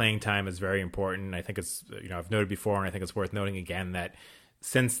that playing time is very important. I think it's, I've noted before, and I think it's worth noting again that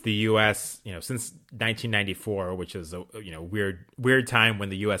since the U.S., since 1994, which is a weird time when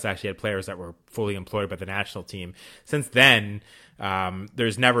the U.S. actually had players that were fully employed by the national team. Since then,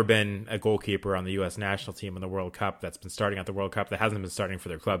 there's never been a goalkeeper on the U.S. national team in the World Cup that's been starting at the World Cup that hasn't been starting for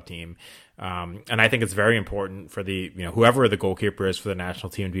their club team. And I think it's very important for the, whoever the goalkeeper is for the national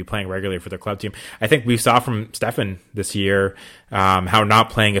team to be playing regularly for their club team. I think we saw from Stefan this year how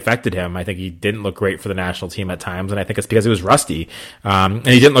not playing affected him. I think he didn't look great for the national team at times, and I think it's because he was rusty. And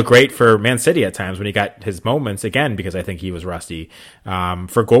he didn't look great for Man City at times when he got his moments, again, because I think he was rusty.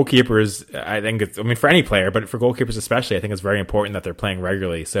 For goalkeepers, I think for any player, but for goalkeepers especially, I think it's very important that they're playing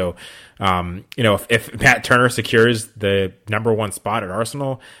regularly. So, if Matt Turner secures the #1 spot at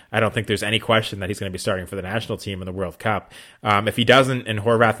Arsenal, I don't think there's any question that he's going to be starting for the national team in the World Cup. If he doesn't, and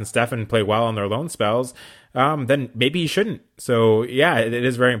Horvath and Stefan play well on their loan spells, then maybe he shouldn't. So yeah, it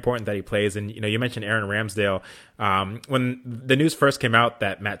is very important that he plays. And you mentioned Aaron Ramsdale. When the news first came out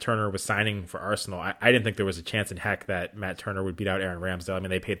that Matt Turner was signing for Arsenal, I didn't think there was a chance in heck that Matt Turner would beat out Aaron Ramsdale. I mean,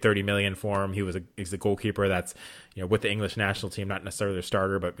 they paid $30 million for him. He's a goalkeeper that's with the English national team, not necessarily their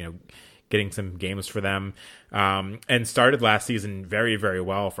starter, but getting some games for them, and started last season very, very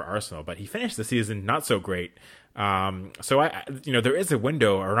well for Arsenal. But he finished the season not so great. So there is a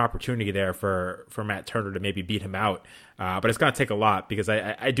window or an opportunity there for Matt Turner to maybe beat him out. But it's going to take a lot, because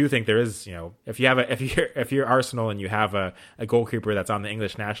I do think there is, if you're Arsenal and you have a goalkeeper that's on the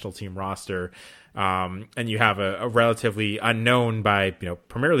English national team roster, and you have a relatively unknown by,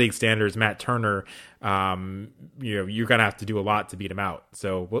 Premier League standards, Matt Turner, you're going to have to do a lot to beat him out.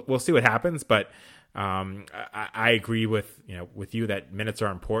 So we'll see what happens. But I agree with you that minutes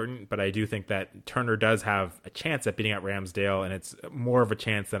are important, but I do think that Turner does have a chance at beating out Ramsdale, and it's more of a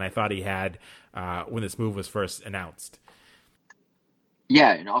chance than I thought he had when this move was first announced.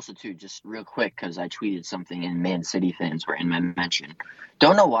 Yeah, and also too, just real quick, because I tweeted something and Man City fans were in my mention.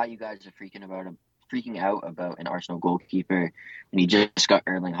 Don't know why you guys are freaking out about an Arsenal goalkeeper when he just got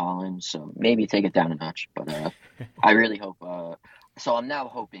Erling Haaland. So maybe take it down a notch. But I really hope. So I'm now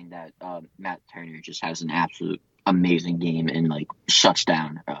hoping that Matt Turner just has an absolute amazing game and shuts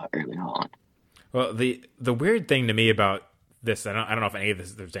down Erling Haaland. Well, the weird thing to me about this. I don't know if any of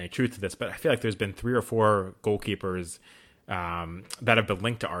this there's any truth to this, but I feel like there's been 3 or 4 goalkeepers that have been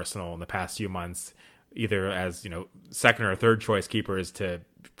linked to Arsenal in the past few months, either as second or third choice keepers to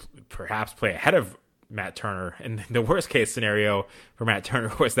perhaps play ahead of Matt Turner. And the worst case scenario for Matt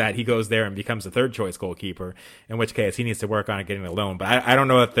Turner was that he goes there and becomes a third choice goalkeeper, in which case he needs to work on getting a loan. But I don't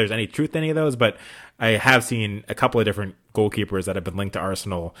know if there's any truth to any of those, but I have seen a couple of different goalkeepers that have been linked to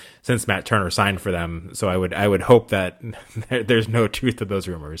Arsenal since Matt Turner signed for them. So I would hope that there's no truth to those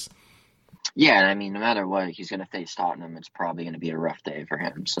rumors. Yeah, and I mean, no matter what, he's going to face Tottenham. It's probably going to be a rough day for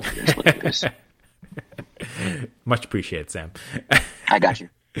him. So it is what it is. Much appreciated, Sam. I got you.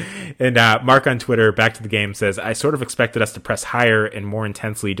 And Mark on Twitter, back to the game, says, I sort of expected us to press higher and more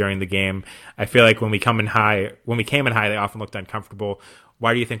intensely during the game. I feel like when we came in high, they often looked uncomfortable.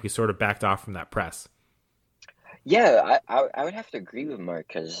 Why do you think we sort of backed off from that press? Yeah, I would have to agree with Mark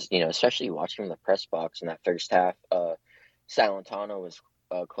because, especially watching the press box in that first half, Salentano was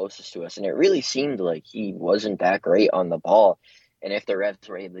closest to us, and it really seemed like he wasn't that great on the ball. And if the Revs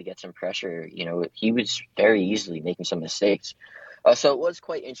were able to get some pressure, he was very easily making some mistakes. So it was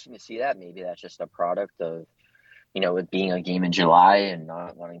quite interesting to see that. Maybe that's just a product of, it being a game in July and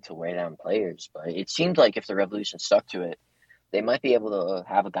not wanting to wear down players. But it seemed like if the Revolution stuck to it, they might be able to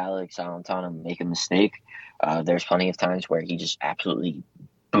have a guy like Salentano make a mistake. There's plenty of times where he just absolutely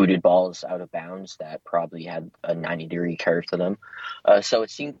booted balls out of bounds that probably had a 90-degree curve to them. So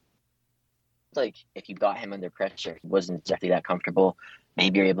it seemed like if you got him under pressure, he wasn't exactly that comfortable.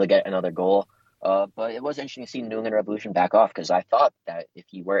 Maybe you're able to get another goal. But it was interesting to see New England Revolution back off because I thought that if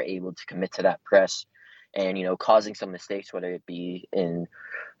you were able to commit to that press and, causing some mistakes, whether it be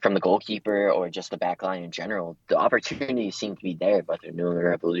from the goalkeeper or just the back line in general, the opportunity seemed to be there, but the New England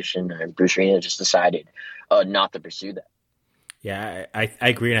Revolution and Bruce Arena just decided not to pursue that. Yeah, I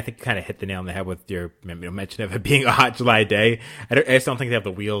agree, and I think you kind of hit the nail on the head with your mention of it being a hot July day. I just don't think they have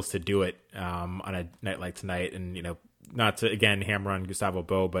the wheels to do it on a night like tonight, and not to again hammer on Gustavo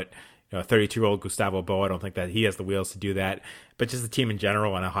Bo, but 32-year-old Gustavo Bo, I don't think that he has the wheels to do that. But just the team in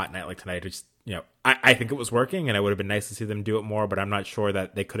general on a hot night like tonight, just I think it was working, and it would have been nice to see them do it more. But I'm not sure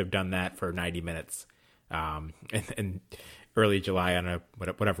that they could have done that for 90 minutes in early July on a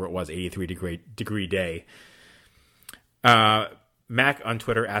whatever it was, 83-degree day. Mac on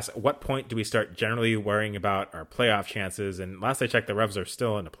Twitter asks, at what point do we start generally worrying about our playoff chances? And last I checked, the Revs are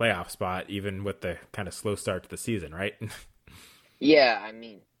still in a playoff spot, even with the kind of slow start to the season, right? Yeah, I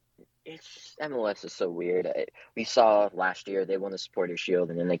mean, it's MLS is so weird. We saw last year they won the Supporters' Shield,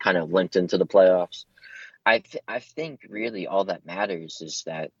 and then they kind of limped into the playoffs. I think really all that matters is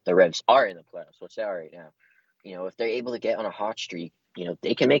that the Revs are in the playoffs, which they are right now. If they're able to get on a hot streak,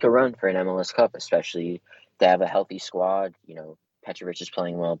 they can make a run for an MLS Cup, especially if they have a healthy squad. Petrovic is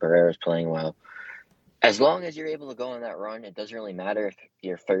playing well, Barrero's playing well. As long as you're able to go on that run, it doesn't really matter if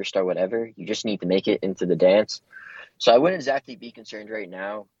you're first or whatever. You just need to make it into the dance. So I wouldn't exactly be concerned right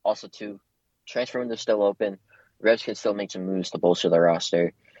now. Also, too, transfer window's still open. Revs can still make some moves to bolster the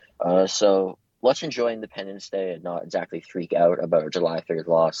roster. So let's enjoy Independence Day and not exactly freak out about a July 3rd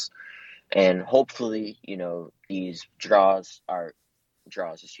loss. And hopefully, these draws, not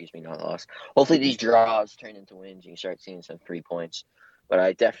loss. Hopefully these draws turn into wins and you start seeing some 3 points. But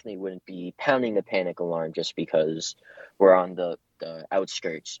I definitely wouldn't be pounding the panic alarm just because we're on the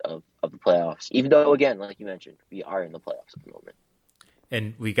outskirts of the playoffs. Even though, again, like you mentioned, we are in the playoffs at the moment.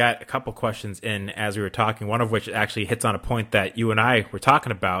 And we got a couple questions in as we were talking, one of which actually hits on a point that you and I were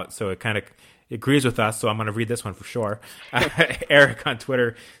talking about. So it kind of agrees with us, so I'm going to read this one for sure. Eric on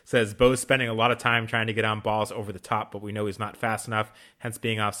Twitter says, Bo's spending a lot of time trying to get on balls over the top, but we know he's not fast enough, hence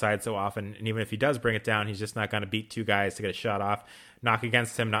being offside so often. And even if he does bring it down, he's just not going to beat 2 guys to get a shot off. Not a knock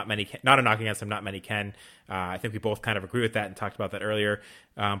against him, not many can. I think we both kind of agree with that and talked about that earlier.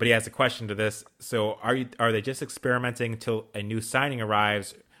 But he has a question to this. So are they just experimenting till a new signing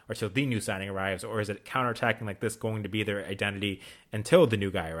arrives, or till the new signing arrives, or is it counterattacking like this going to be their identity until the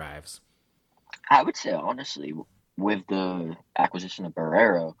new guy arrives? I would say, honestly, with the acquisition of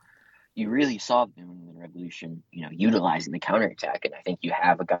Barrero, you really saw the New England Revolution, utilizing the counterattack. And I think you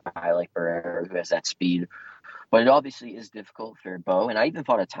have a guy like Barrero who has that speed. But it obviously is difficult for Bo. And I even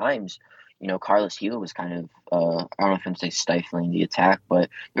thought at times, Carlos Gil was kind of, I don't know if I'm say stifling the attack, but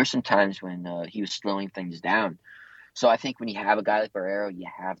there were some times when he was slowing things down. So I think when you have a guy like Barrero, you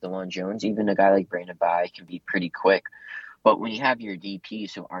have DeLon Jones, even a guy like Brandon Bai can be pretty quick. But when you have your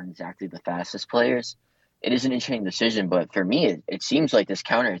DPs who aren't exactly the fastest players, it is an interesting decision. But for me, it seems like this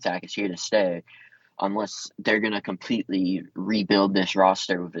counterattack is here to stay unless they're going to completely rebuild this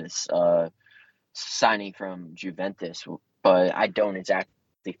roster with this signing from Juventus. But I don't exactly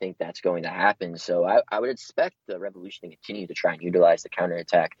think that's going to happen. So I would expect the Revolution to continue to try and utilize the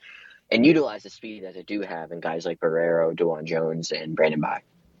counterattack and utilize the speed that they do have in guys like Barrero, DeJuan Jones, and Brandon Bye.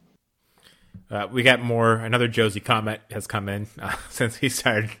 We got more. Another Josie comment has come in since he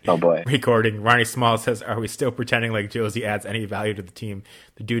started Oh boy. recording. Ronnie Small says, "Are we still pretending like Josie adds any value to the team?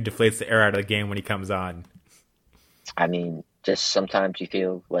 The dude deflates the air out of the game when he comes on." I mean, just sometimes you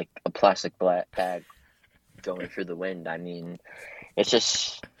feel like a plastic bag going through the wind. I mean, it's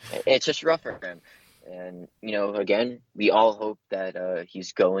just rough for him. And again, we all hope that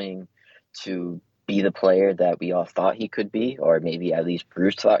he's going to be the player that we all thought he could be, or maybe at least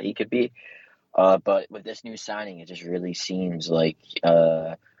Bruce thought he could be. But with this new signing, it just really seems like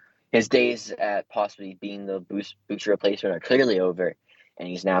his days at possibly being the Boots replacement are clearly over, and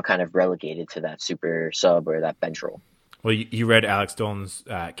he's now kind of relegated to that super sub or that bench role. Well, you read Alex Dolan's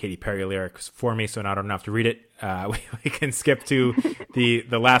Katy Perry lyrics for me, so now I don't have to read it. We can skip to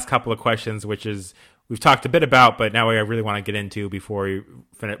the last couple of questions, which is we've talked a bit about, but now I really want to get into before we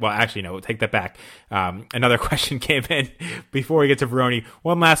finish. Well, actually, no, we'll take that back. Another question came in before we get to Veroni.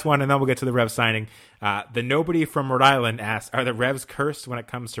 One last one, and then we'll get to the Revs signing. The Nobody from Rhode Island asks, are the Revs cursed when it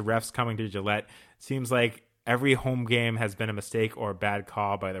comes to refs coming to Gillette? Seems like every home game has been a mistake or a bad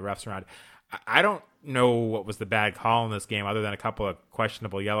call by the refs around. I don't know what was the bad call in this game other than a couple of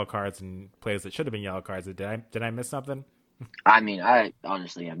questionable yellow cards and plays that should have been yellow cards. Did I miss something? I mean, I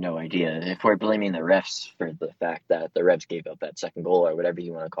honestly have no idea. If we're blaming the refs for the fact that the Revs gave up that second goal or whatever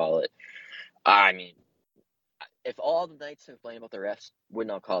you want to call it, I mean, if all the nights have blamed about the refs, would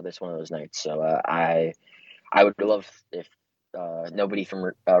not call this one of those nights. So I would love if nobody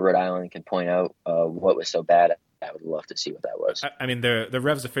from Rhode Island can point out what was so bad. I would love to see what that was. I mean, the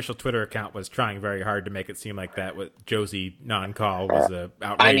Revs official Twitter account was trying very hard to make it seem like that with Josie non-call was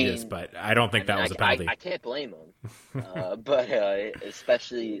outrageous, but I don't think that was a penalty. I can't blame him. But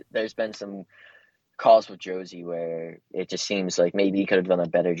especially there's been some calls with Josie where it just seems like maybe he could have done a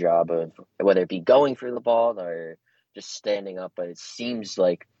better job of whether it be going for the ball or just standing up. But it seems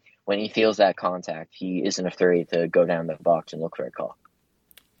like when he feels that contact, he isn't afraid to go down the box and look for a call.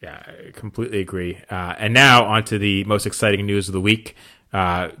 Yeah, I completely agree. And now on to the most exciting news of the week.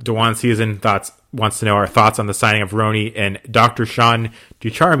 DeJuan Season wants to know our thoughts on the signing of Veroni, and Dr. Sean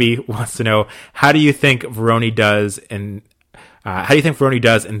Ducharme wants to know how do you think Veroni does, and think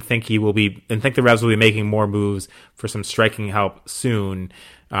the Revs will be making more moves for some striking help soon.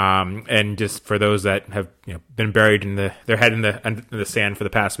 And just for those that have been buried in their head in the sand for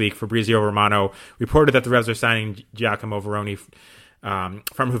the past week, Fabrizio Romano reported that the Revs are signing Giacomo Veroni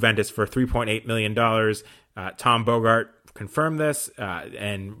from Juventus for $3.8 million. Tom Bogart confirmed this,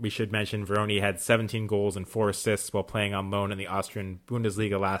 and we should mention Veroni had 17 goals and 4 assists while playing on loan in the Austrian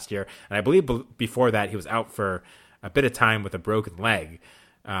Bundesliga last year. And I believe before that he was out for a bit of time with a broken leg.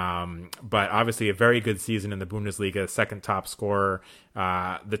 But obviously a very good season in the Bundesliga, second top scorer.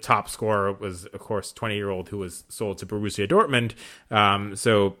 The top scorer was, of course, 20-year-old who was sold to Borussia Dortmund.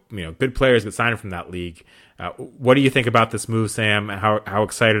 So, good players get signed from that league. What do you think about this move, Sam? How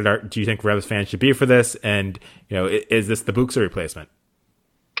excited do you think Revs fans should be for this? And, is this the Buxa replacement?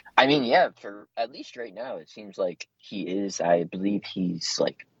 I mean, yeah, for at least right now, it seems like he is. I believe he's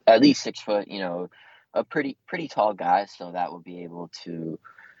like at least 6 foot, a pretty tall guy. So that would be able to,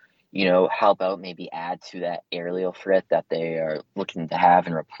 help out, maybe add to that aerial threat that they are looking to have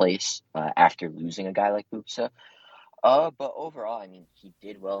and replace after losing a guy like Buxa. But overall, I mean, he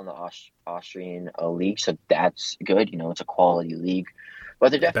did well in the Austrian league, so that's good. It's a quality league.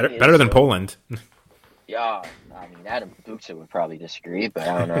 But they're definitely better than Poland. Yeah, I mean, Adam Buxa would probably disagree, but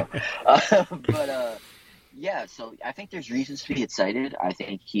I don't know. Yeah, so I think there's reasons to be excited. I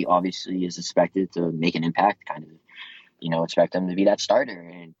think he obviously is expected to make an impact, kind of, expect him to be that starter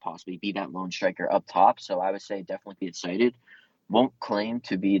and possibly be that lone striker up top. So I would say definitely be excited. Won't claim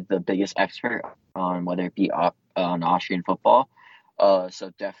to be the biggest expert on whether it be on Austrian football.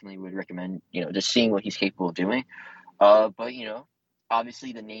 So definitely would recommend, just seeing what he's capable of doing. But,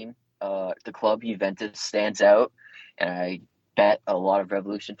 obviously the name, the club Juventus stands out. And I bet a lot of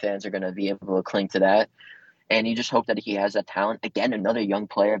Revolution fans are going to be able to cling to that. And you just hope that he has that talent. Again, another young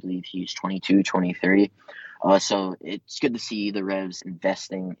player. I believe he's 22, 23. So it's good to see the Revs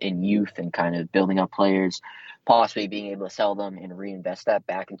investing in youth and kind of building up players, possibly being able to sell them and reinvest that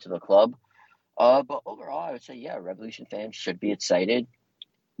back into the club. But overall, I would say, yeah, Revolution fans should be excited.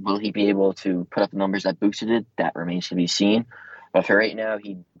 Will he be able to put up the numbers that Buxa did? That remains to be seen. But for right now,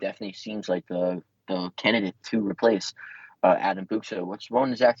 he definitely seems like the candidate to replace Adam Buxa, which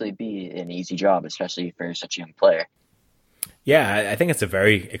won't exactly be an easy job, especially for such a young player. Yeah, I think it's a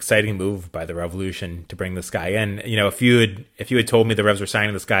very exciting move by the Revolution to bring this guy in. You know, if you had told me the Revs were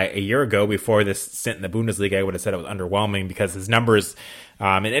signing this guy a year ago before this stint in the Bundesliga, I would have said it was underwhelming because his numbers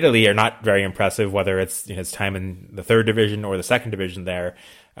in Italy are not very impressive. Whether it's his time in the third division or the second division, there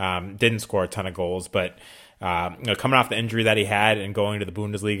didn't score a ton of goals, but. Coming off the injury that he had and going to the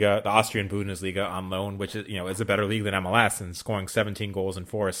Bundesliga, the Austrian Bundesliga on loan, which is, is a better league than MLS, and scoring 17 goals and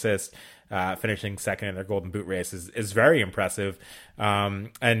 4 assists, finishing second in their Golden Boot race is very impressive. And,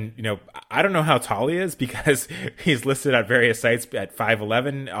 I don't know how tall he is because he's listed at various sites at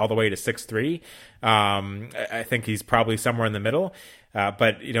 5'11", all the way to 6'3". I think he's probably somewhere in the middle.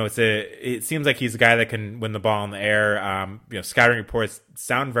 But it seems like he's a guy that can win the ball in the air. Scouting reports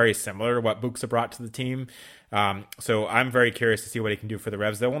sound very similar to what Buxa brought to the team. So I'm very curious to see what he can do for the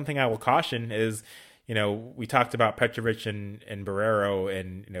Revs. The one thing I will caution is, we talked about Petrovic and Barrero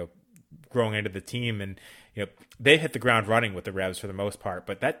and, growing into the team, and, they hit the ground running with the Revs for the most part,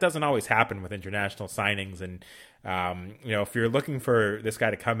 but that doesn't always happen with international signings. And, if you're looking for this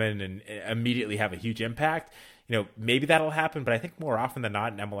guy to come in and immediately have a huge impact, maybe that'll happen, but I think more often than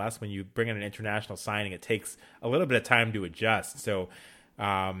not in MLS, when you bring in an international signing, it takes a little bit of time to adjust. So,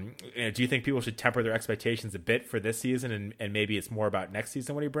 do you think people should temper their expectations a bit for this season, and maybe it's more about next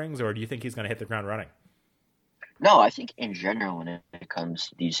season what he brings, or do you think he's going to hit the ground running? No, I think in general, when it comes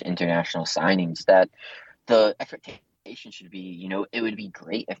to these international signings, that the expectation should be, it would be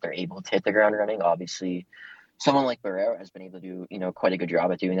great if they're able to hit the ground running. Obviously, someone like Barrera has been able to do, quite a good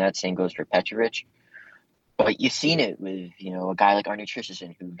job at doing that. Same goes for Petrovic. But you've seen it with, a guy like Arne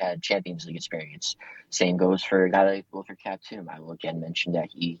Christensen who had Champions League experience. Same goes for a guy like Wilfred Kaptoum. I will again mention that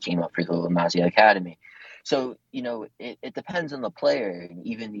he came up for the Lamazia Academy. So, it depends on the player. And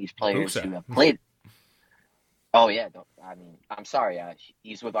even these players who have played. Oh, yeah. I'm sorry.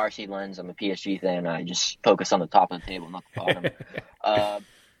 He's with RC Lens. I'm a PSG fan. I just focus on the top of the table, not the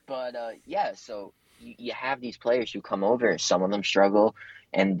bottom. Yeah, so you have these players who come over. Some of them struggle,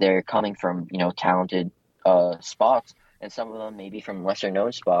 and they're coming from, talented spots, and some of them maybe from lesser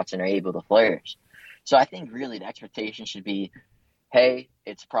known spots and are able to flourish. So I think really the expectation should be, hey,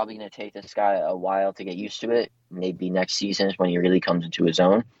 it's probably going to take this guy a while to get used to it. Maybe next season is when he really comes into his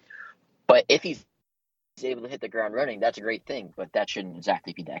own. But if he's able to hit the ground running, that's a great thing, but that shouldn't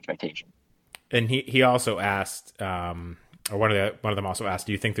exactly be the expectation. And he also asked, or one of them also asked,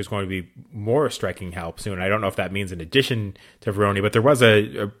 do you think there's going to be more striking help soon? I don't know if that means in addition to Veroni, but there was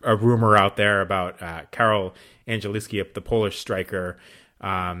a rumor out there about Karol Angielski, the Polish striker,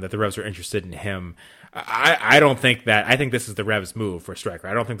 that the Revs are interested in him. I don't think that. I think this is the Revs' move for striker.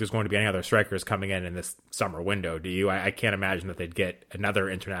 I don't think there's going to be any other strikers coming in this summer window. Do you? I can't imagine that they'd get another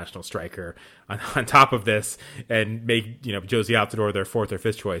international striker on top of this and make Josie Altidore their fourth or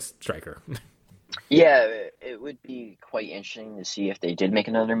fifth choice striker. Yeah, it would be quite interesting to see if they did make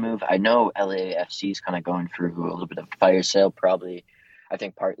another move. I know LAFC is kind of going through a little bit of a fire sale, probably, I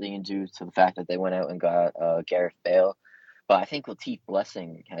think partly due to the fact that they went out and got Gareth Bale. But I think Latif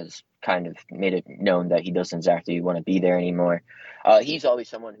Blessing has kind of made it known that he doesn't exactly want to be there anymore. He's always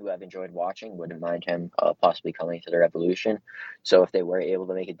someone who I've enjoyed watching. Wouldn't mind him possibly coming to the Revolution. So if they were able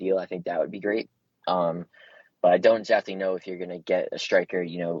to make a deal, I think that would be great. But I don't exactly know if you're going to get a striker,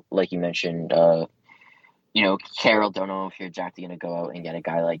 like you mentioned, Carroll, don't know if you're exactly going to go out and get a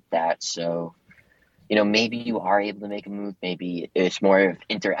guy like that. So, maybe you are able to make a move. Maybe it's more of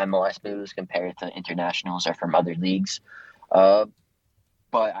inter-MLS moves compared to internationals or from other leagues. But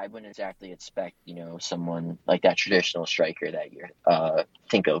I wouldn't exactly expect, someone like that traditional striker that you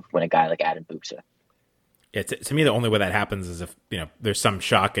think of when a guy like Adam Buxa. Yeah, to me, the only way that happens is if, there's some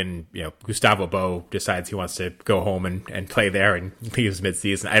shock and, Gustavo Bo decides he wants to go home and play there and leaves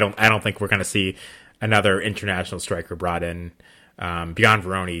midseason. I don't think we're going to see another international striker brought in beyond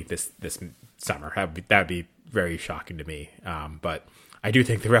Veroni this summer. That'd be very shocking to me. But I do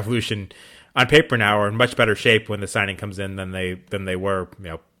think the Revolution on paper now are in much better shape when the signing comes in than they were,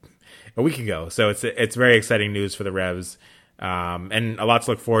 a week ago. So it's very exciting news for the Revs. And a lot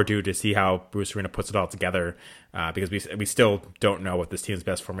to look forward to see how Bruce Arena puts it all together, because we still don't know what this team's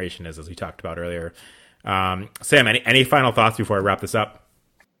best formation is, as we talked about earlier. Sam, any final thoughts before I wrap this up?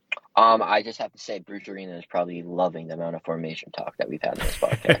 I just have to say Bruce Arena is probably loving the amount of formation talk that we've had in this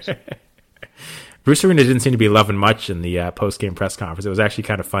podcast. Bruce Arena didn't seem to be loving much in the post-game press conference. It was actually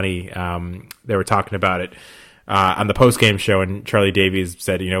kind of funny. They were talking about it on the post-game show, and Charlie Davies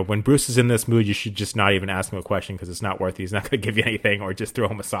said, when Bruce is in this mood, you should just not even ask him a question because it's not worth it. He's not going to give you anything, or just throw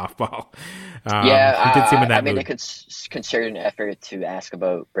him a softball. Yeah, he did seem in that mood. It could consider an effort to ask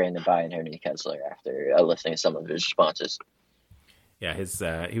about Brandon Bye and Henry Kessler after listening to some of his responses. Yeah,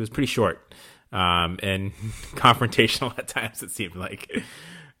 he was pretty short. and confrontational at times, it seemed like.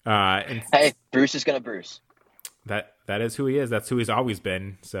 And hey, Bruce is gonna Bruce. That is who he is. That's who he's always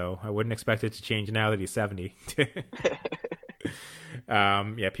been. So I wouldn't expect it to change now that he's 70.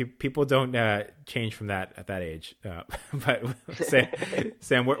 People don't change from that at that age. But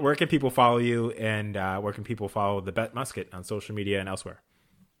Sam, where can people follow you, and where can people follow the Bet Musket on social media and elsewhere?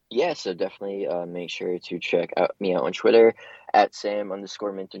 Yeah, so definitely make sure to check me out on Twitter at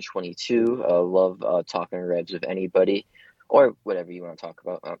Sam_Minton22. Love talking Reds with anybody or whatever you want to talk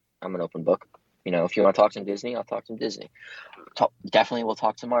about. I'm an open book. If you want to talk some Disney, I'll talk some Disney. Definitely we'll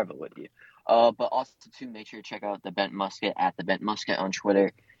talk some Marvel with you. But also, to make sure to check out the Bent Musket at the Bent Musket on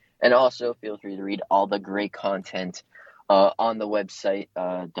Twitter. And also, feel free to read all the great content on the website,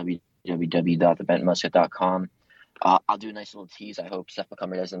 www.thebentmusket.com. I'll do a nice little tease. I hope Seth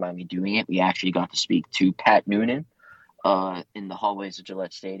McCumber doesn't mind me doing it. We actually got to speak to Pat Noonan in the hallways of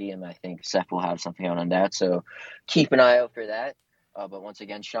Gillette Stadium. I think Seth will have something out on that. So keep an eye out for that. But once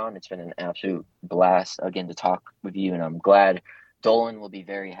again, Sean, it's been an absolute blast again to talk with you, and I'm glad Dolan will be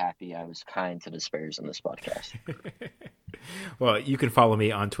very happy I was kind to the Spurs on this podcast. Well, you can follow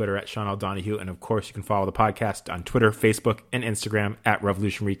me on Twitter at Sean L. Donahue, and of course you can follow the podcast on Twitter, Facebook, and Instagram at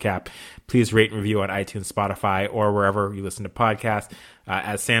Revolution Recap. Please rate and review on iTunes, Spotify, or wherever you listen to podcasts.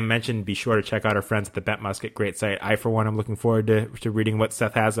 As Sam mentioned, be sure to check out our friends at the Bent Musket, great site. I, for one, am looking forward to reading what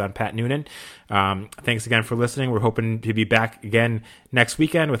Seth has on Pat Noonan. Thanks again for listening. We're hoping to be back again next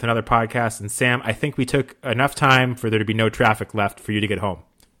weekend with another podcast. And Sam, I think we took enough time for there to be no traffic left for you to get home.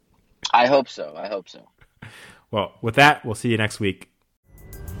 I hope so. Well, with that, we'll see you next week.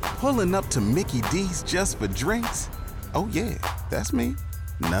 Pulling up to Mickey D's just for drinks? Oh yeah, that's me.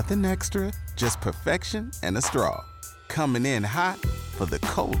 Nothing extra, just perfection and a straw. Coming in hot for the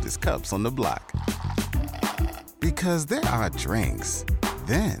coldest cups on the block. Because there are drinks.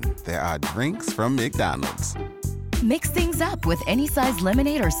 Then there are drinks from McDonald's. Mix things up with any size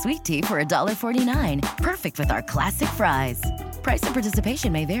lemonade or sweet tea for $1.49. Perfect with our classic fries. Price and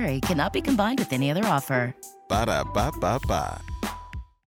participation may vary. Cannot be combined with any other offer. Ba-da-ba-ba-ba.